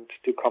well, and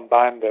to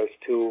combine those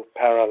two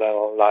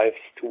parallel lives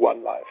to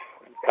one life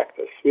in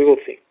practice. We will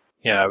see.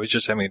 Yeah, I was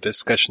just having a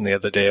discussion the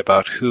other day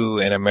about who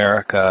in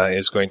America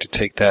is going to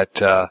take that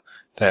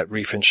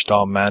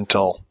Riefenstahl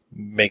mantle,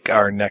 make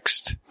our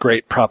next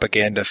great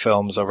propaganda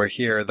films over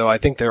here, though I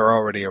think they're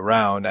already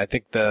around. I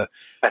think the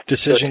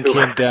decision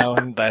came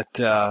down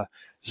that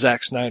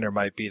Zack Snyder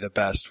might be the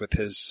best with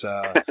his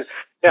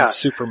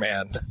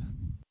Superman.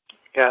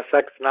 Yeah,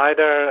 Zack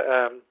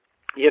Snyder,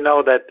 you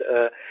know that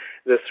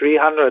the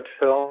 300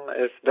 film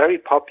is very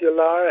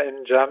popular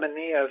in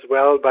Germany as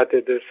well, but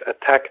it is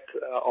attacked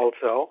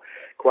also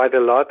quite a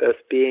lot as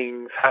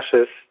being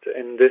fascist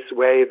in this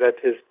way that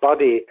his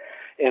body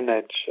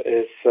image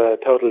is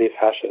totally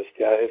fascist.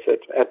 Yeah, his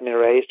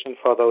admiration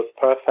for those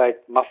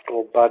perfect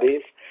muscle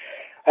bodies.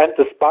 And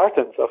the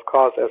Spartans, of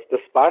course, as the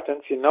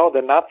Spartans, you know,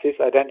 the Nazis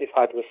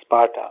identified with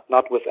Sparta,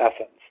 not with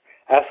Athens.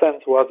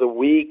 Athens was a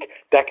weak,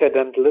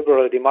 decadent,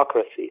 liberal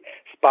democracy.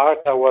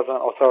 Sparta was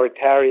an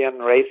authoritarian,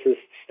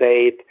 racist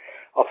state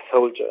of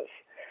soldiers.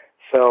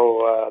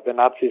 So the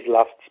Nazis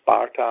loved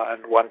Sparta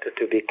and wanted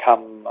to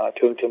become,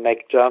 to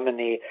make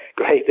Germany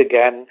great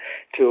again,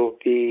 to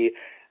be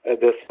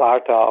the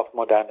Sparta of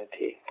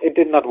modernity. It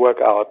did not work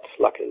out,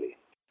 luckily.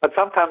 But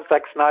sometimes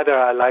Zack Snyder,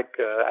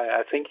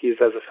 I think he's,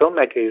 as a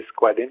filmmaker, he's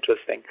quite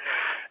interesting.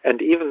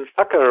 And even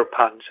Sucker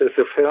Punch is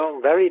a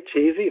film, very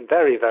cheesy,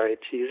 very, very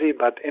cheesy,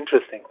 but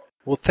interesting.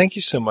 Well, thank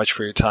you so much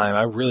for your time.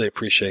 I really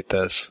appreciate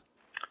this.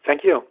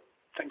 Thank you.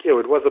 Thank you.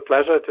 It was a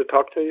pleasure to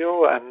talk to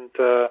you,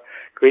 and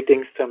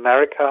greetings to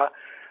America.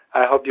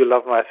 I hope you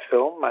love my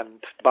film,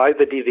 and buy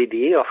the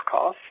DVD, of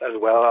course, as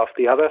well as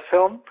the other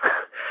film.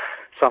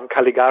 From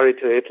Caligari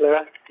to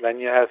Hitler, then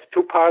you have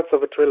two parts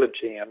of a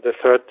trilogy, and the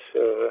third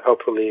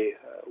hopefully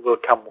will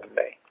come one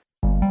day.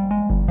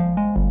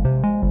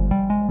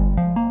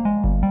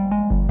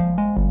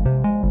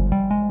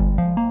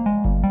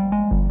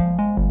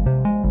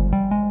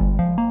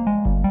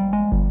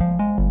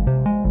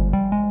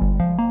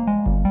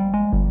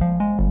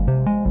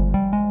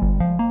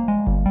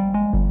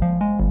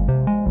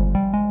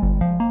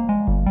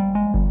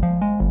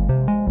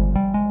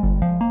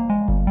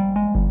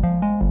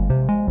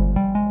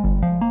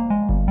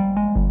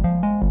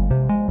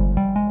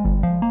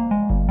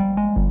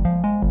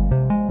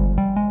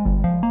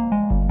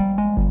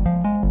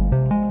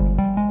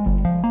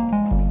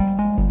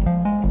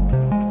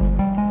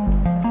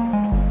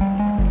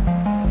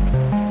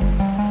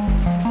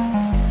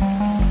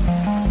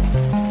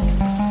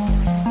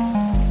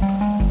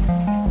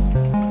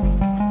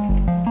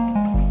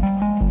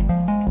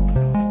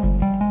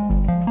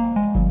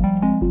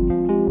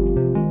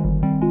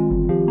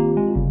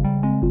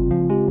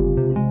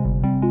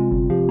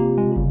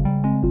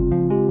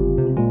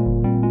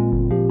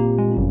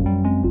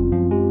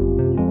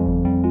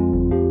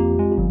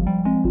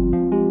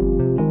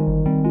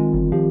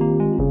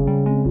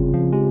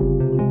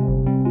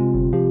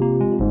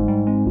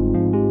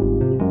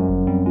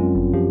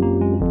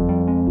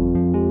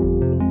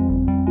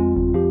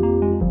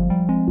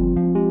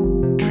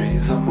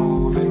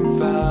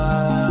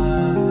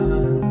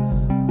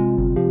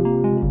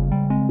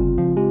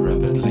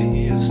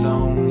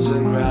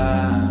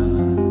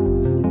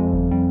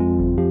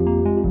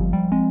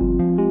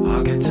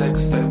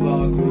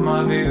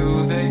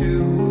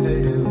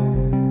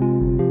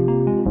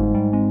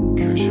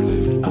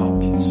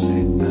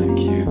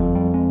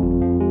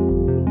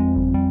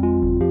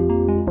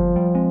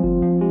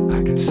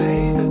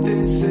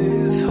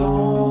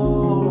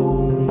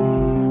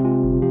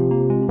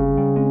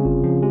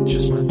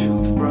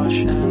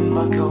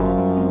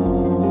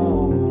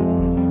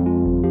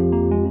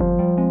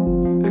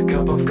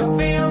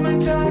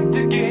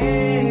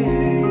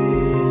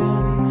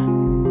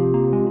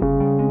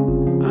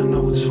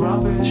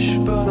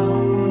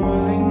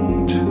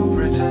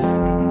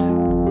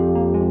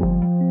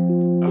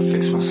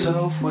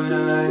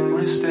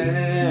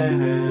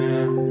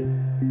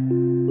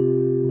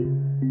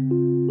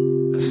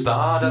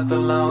 start at the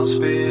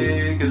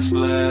loudspeakers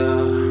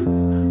blare.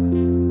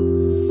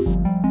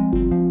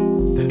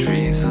 The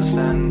trees are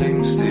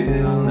standing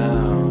still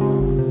now.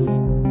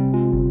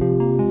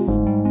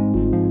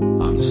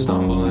 I'm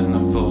stumbling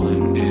and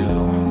falling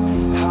ill.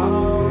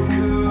 How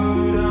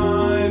could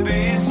I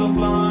be so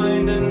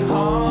blind and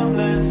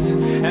heartless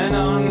and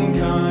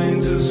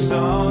unkind to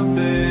start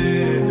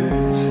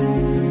this?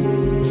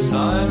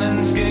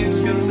 Silence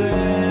gives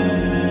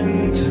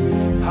consent.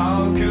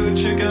 How could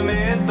you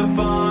commit the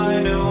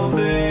final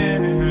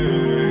thing?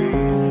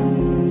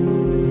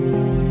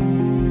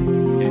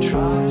 You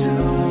tried to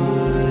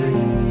hide.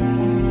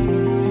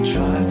 You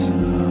tried to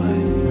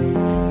hide.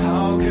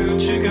 How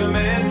could you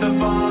commit the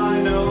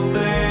final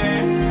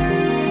thing?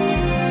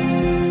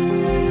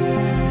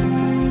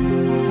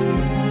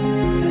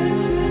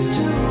 This is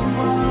too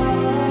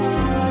much.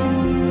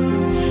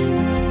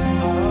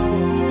 Oh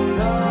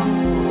no.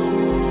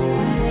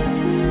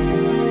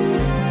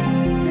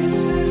 This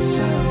is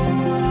too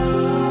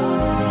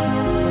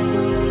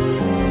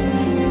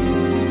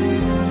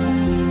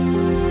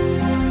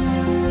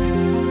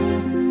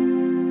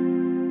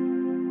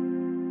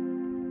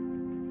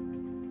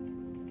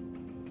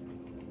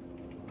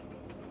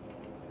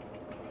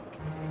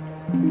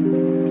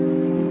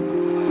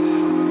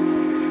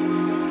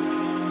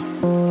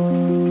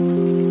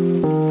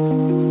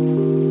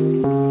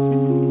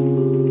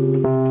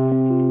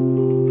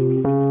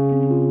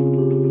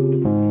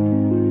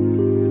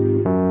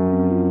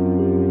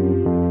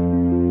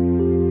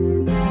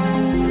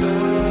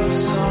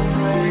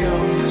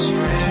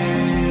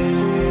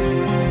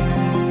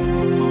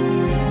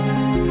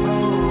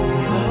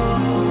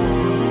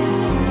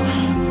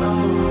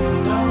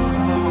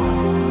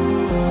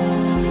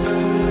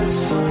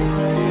sun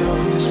ray of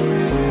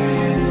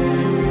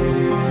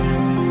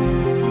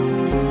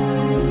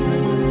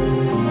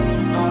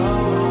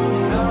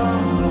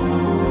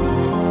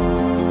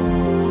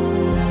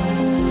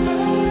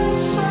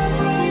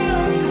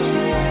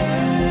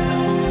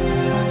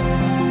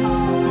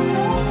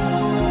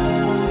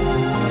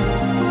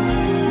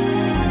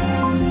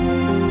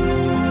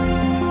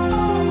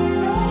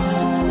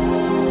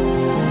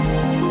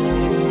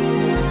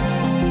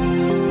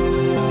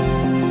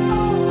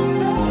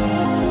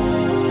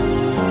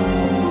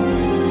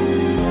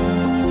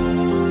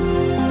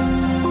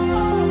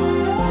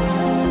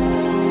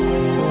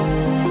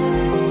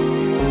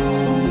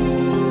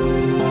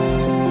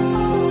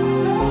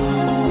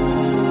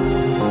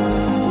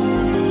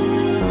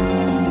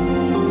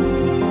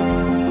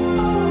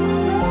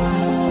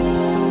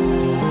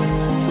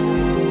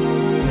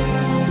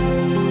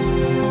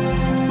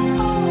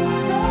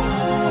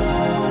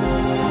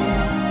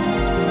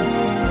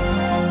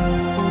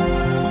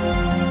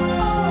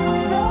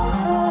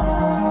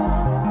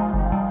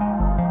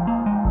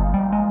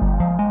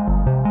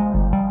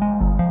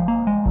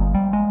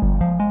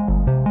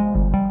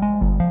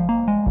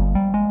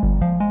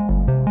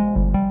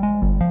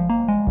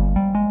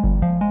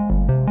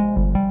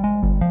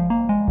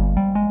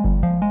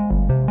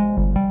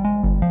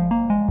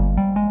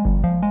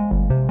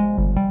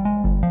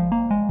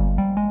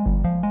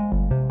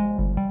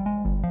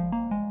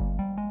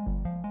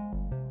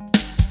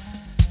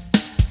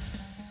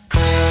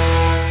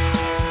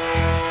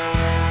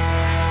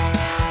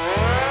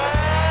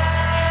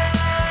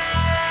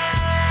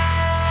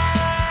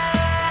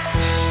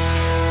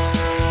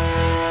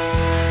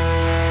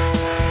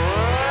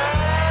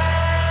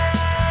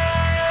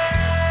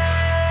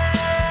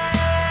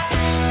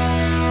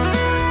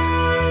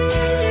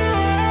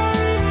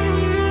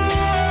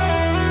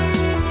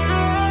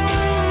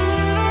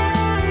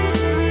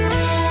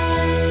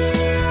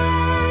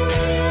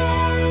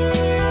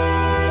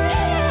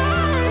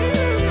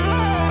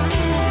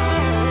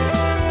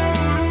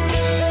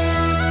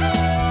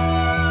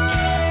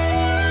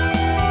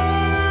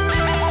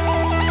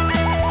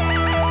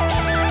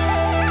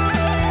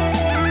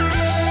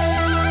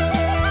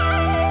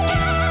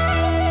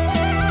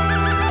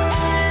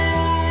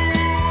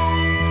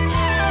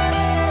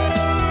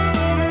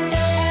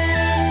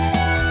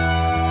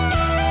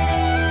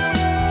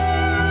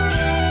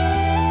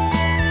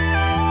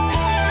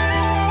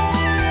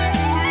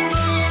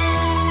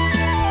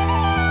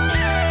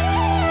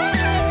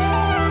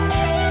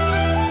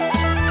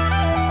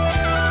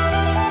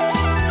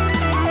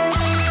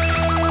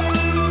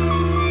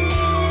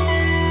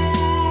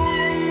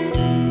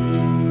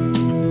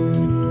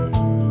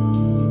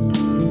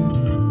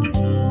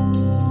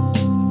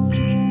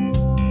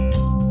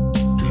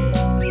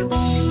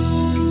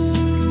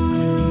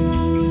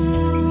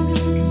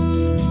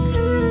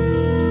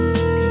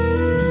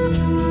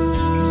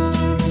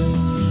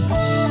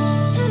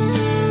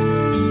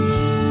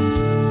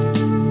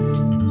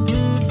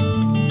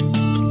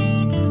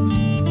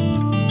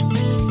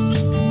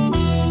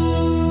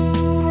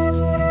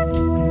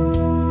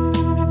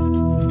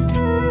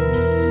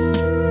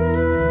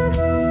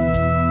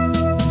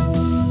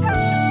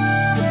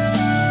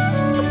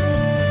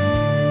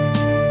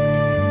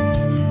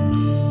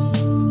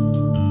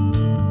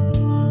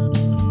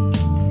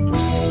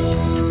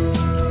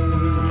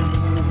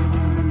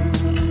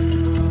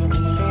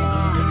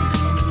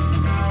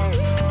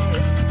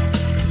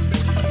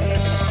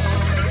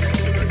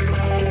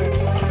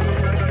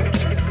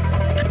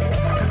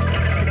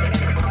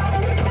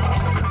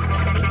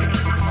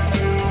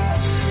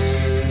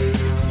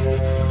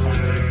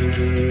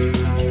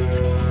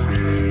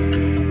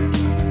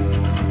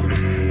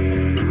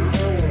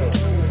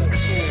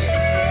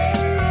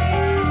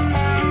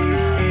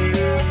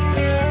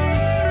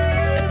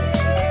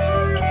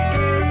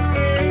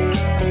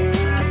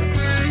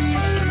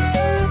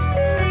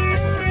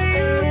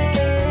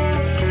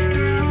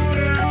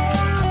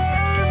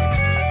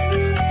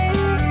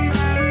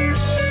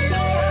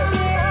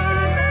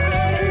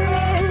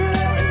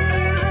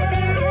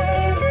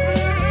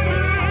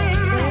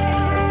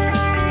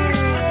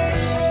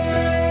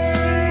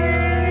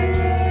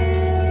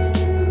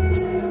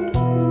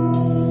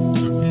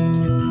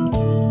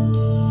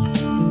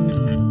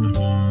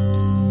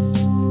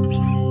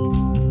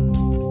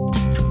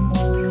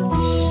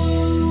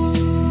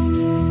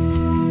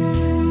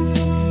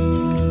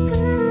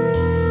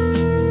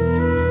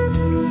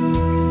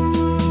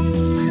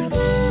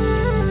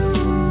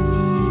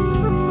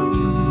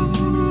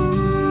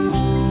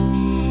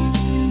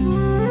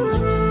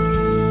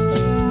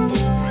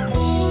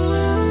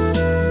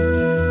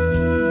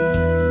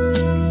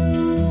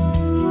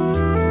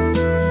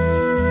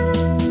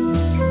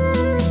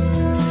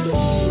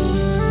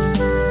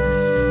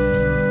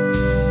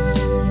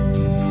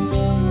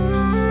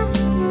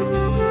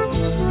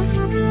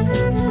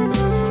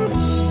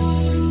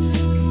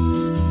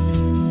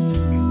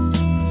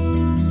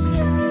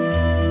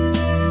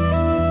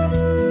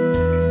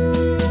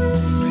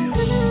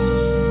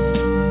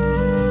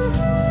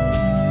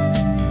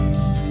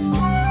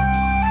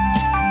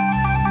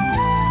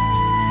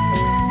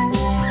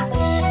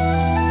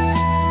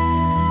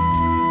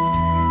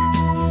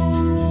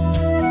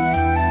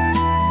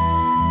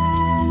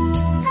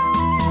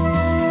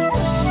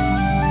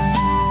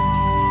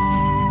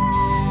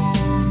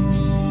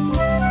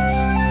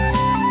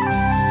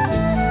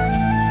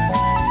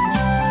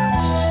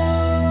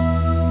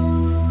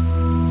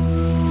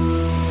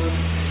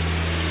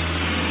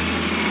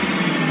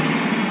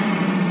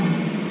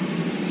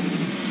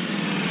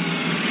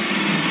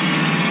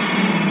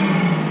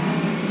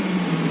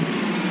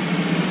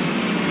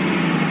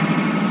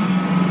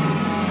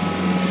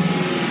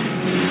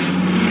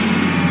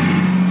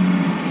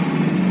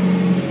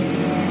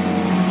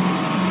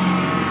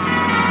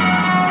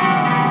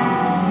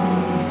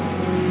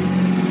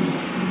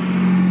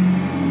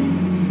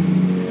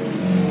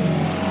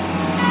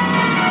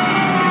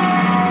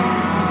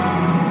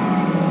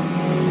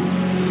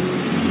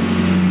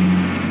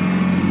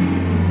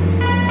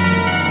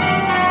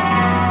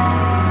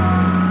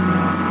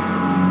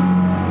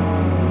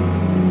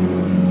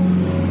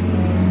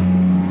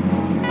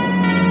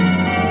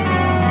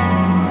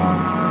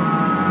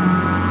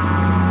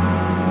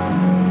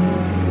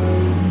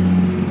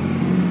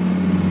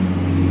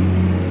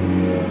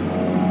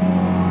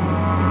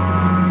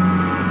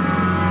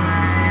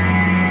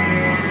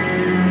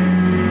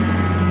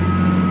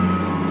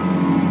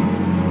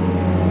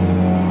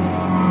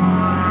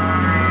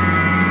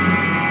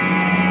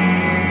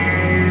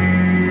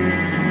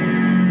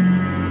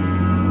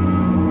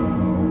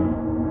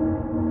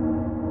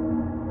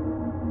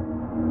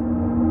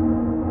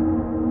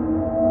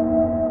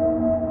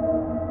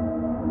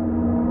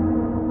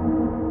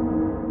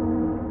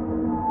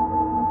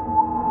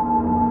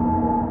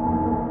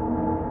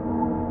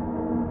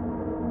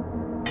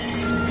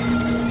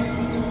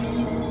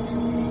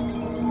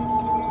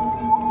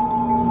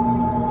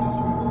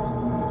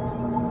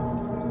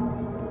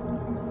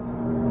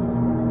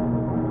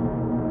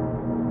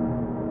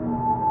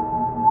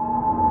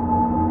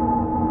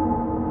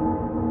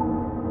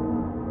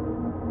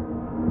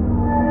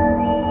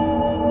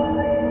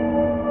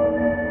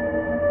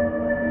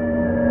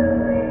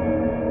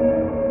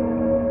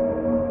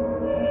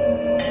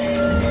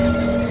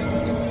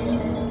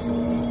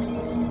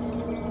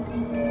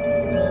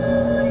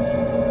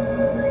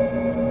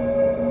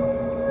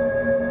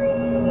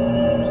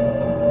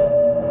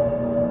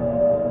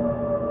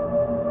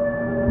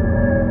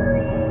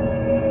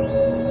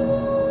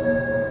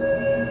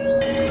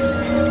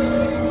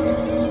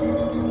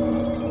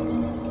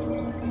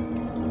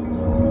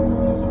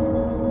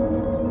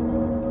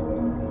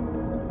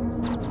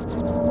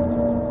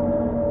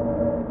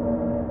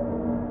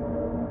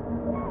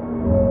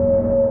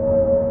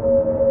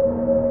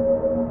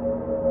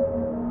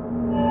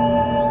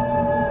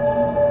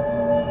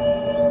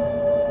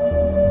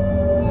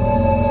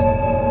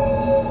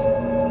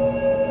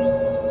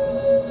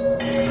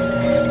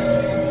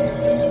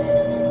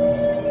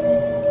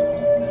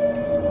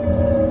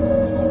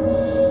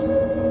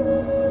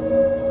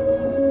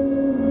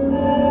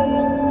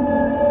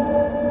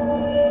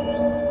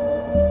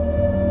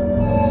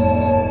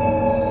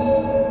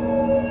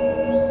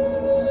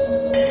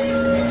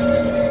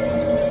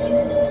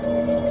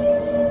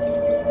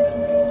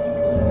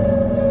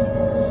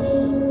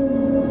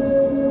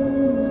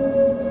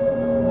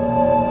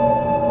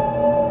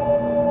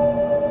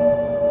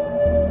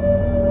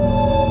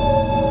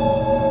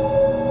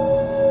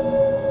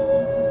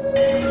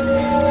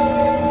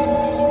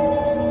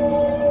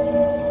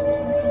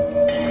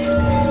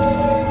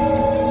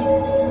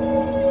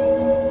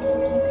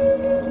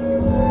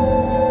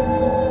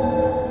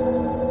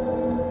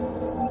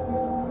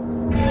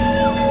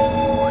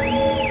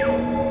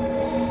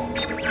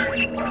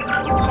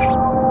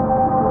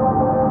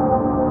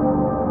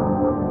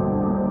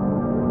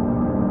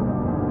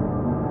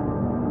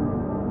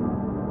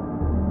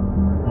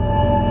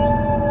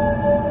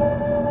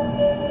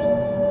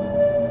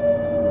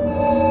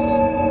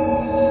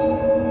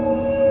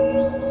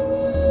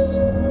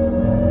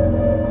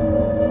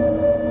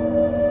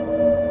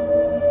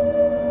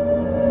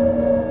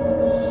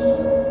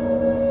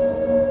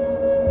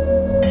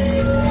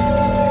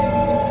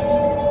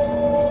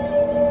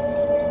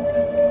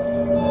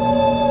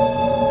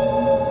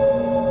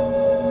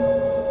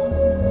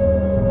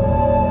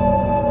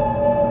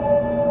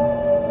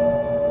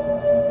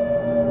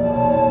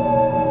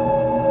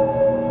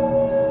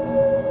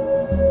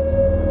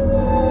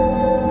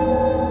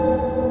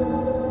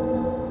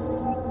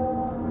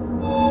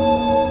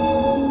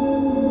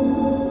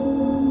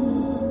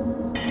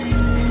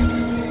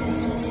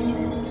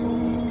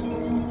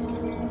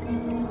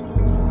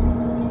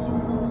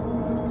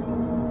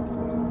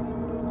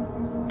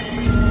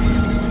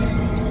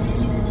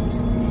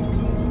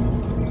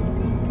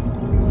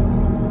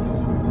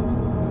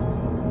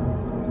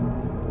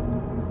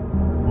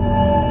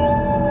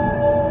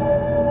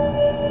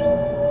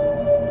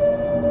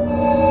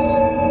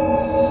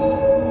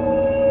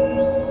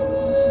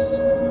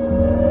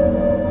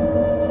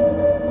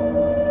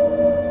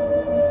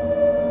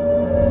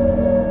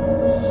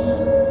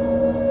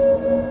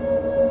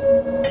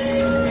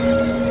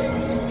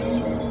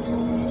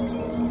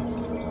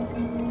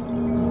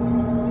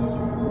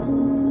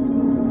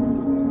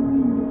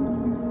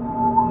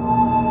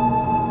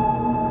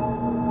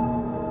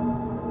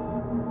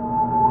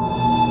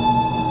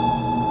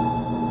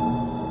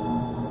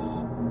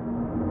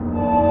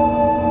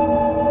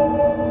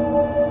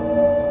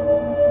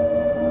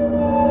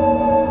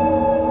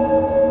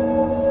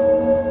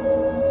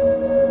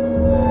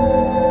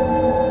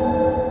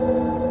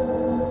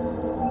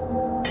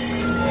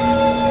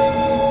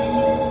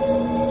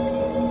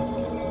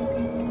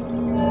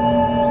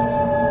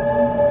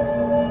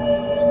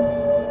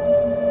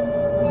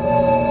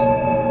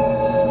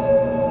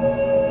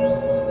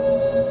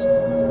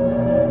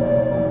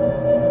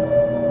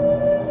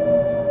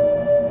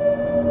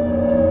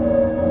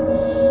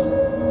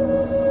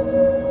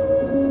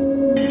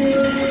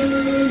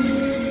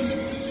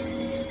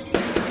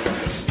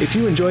If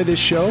you enjoy this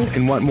show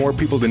and want more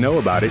people to know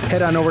about it,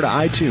 head on over to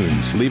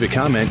iTunes, leave a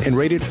comment, and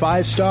rate it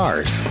 5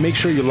 stars. Make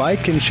sure you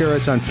like and share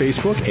us on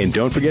Facebook, and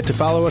don't forget to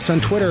follow us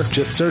on Twitter.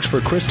 Just search for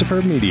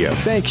Christopher Media.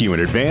 Thank you in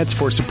advance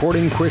for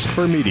supporting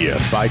Christopher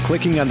Media by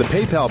clicking on the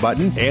PayPal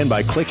button and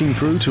by clicking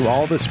through to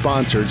all the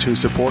sponsors who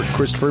support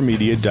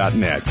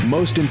ChristopherMedia.net.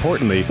 Most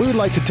importantly, we would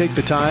like to take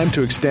the time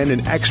to extend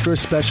an extra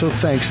special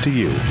thanks to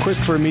you.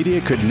 Christopher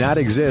Media could not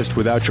exist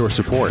without your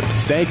support.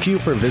 Thank you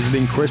for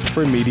visiting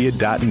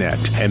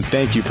ChristopherMedia.net, and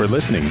thank you for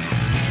listening.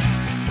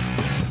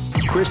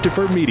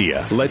 Christopher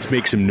Media. Let's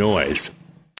make some noise.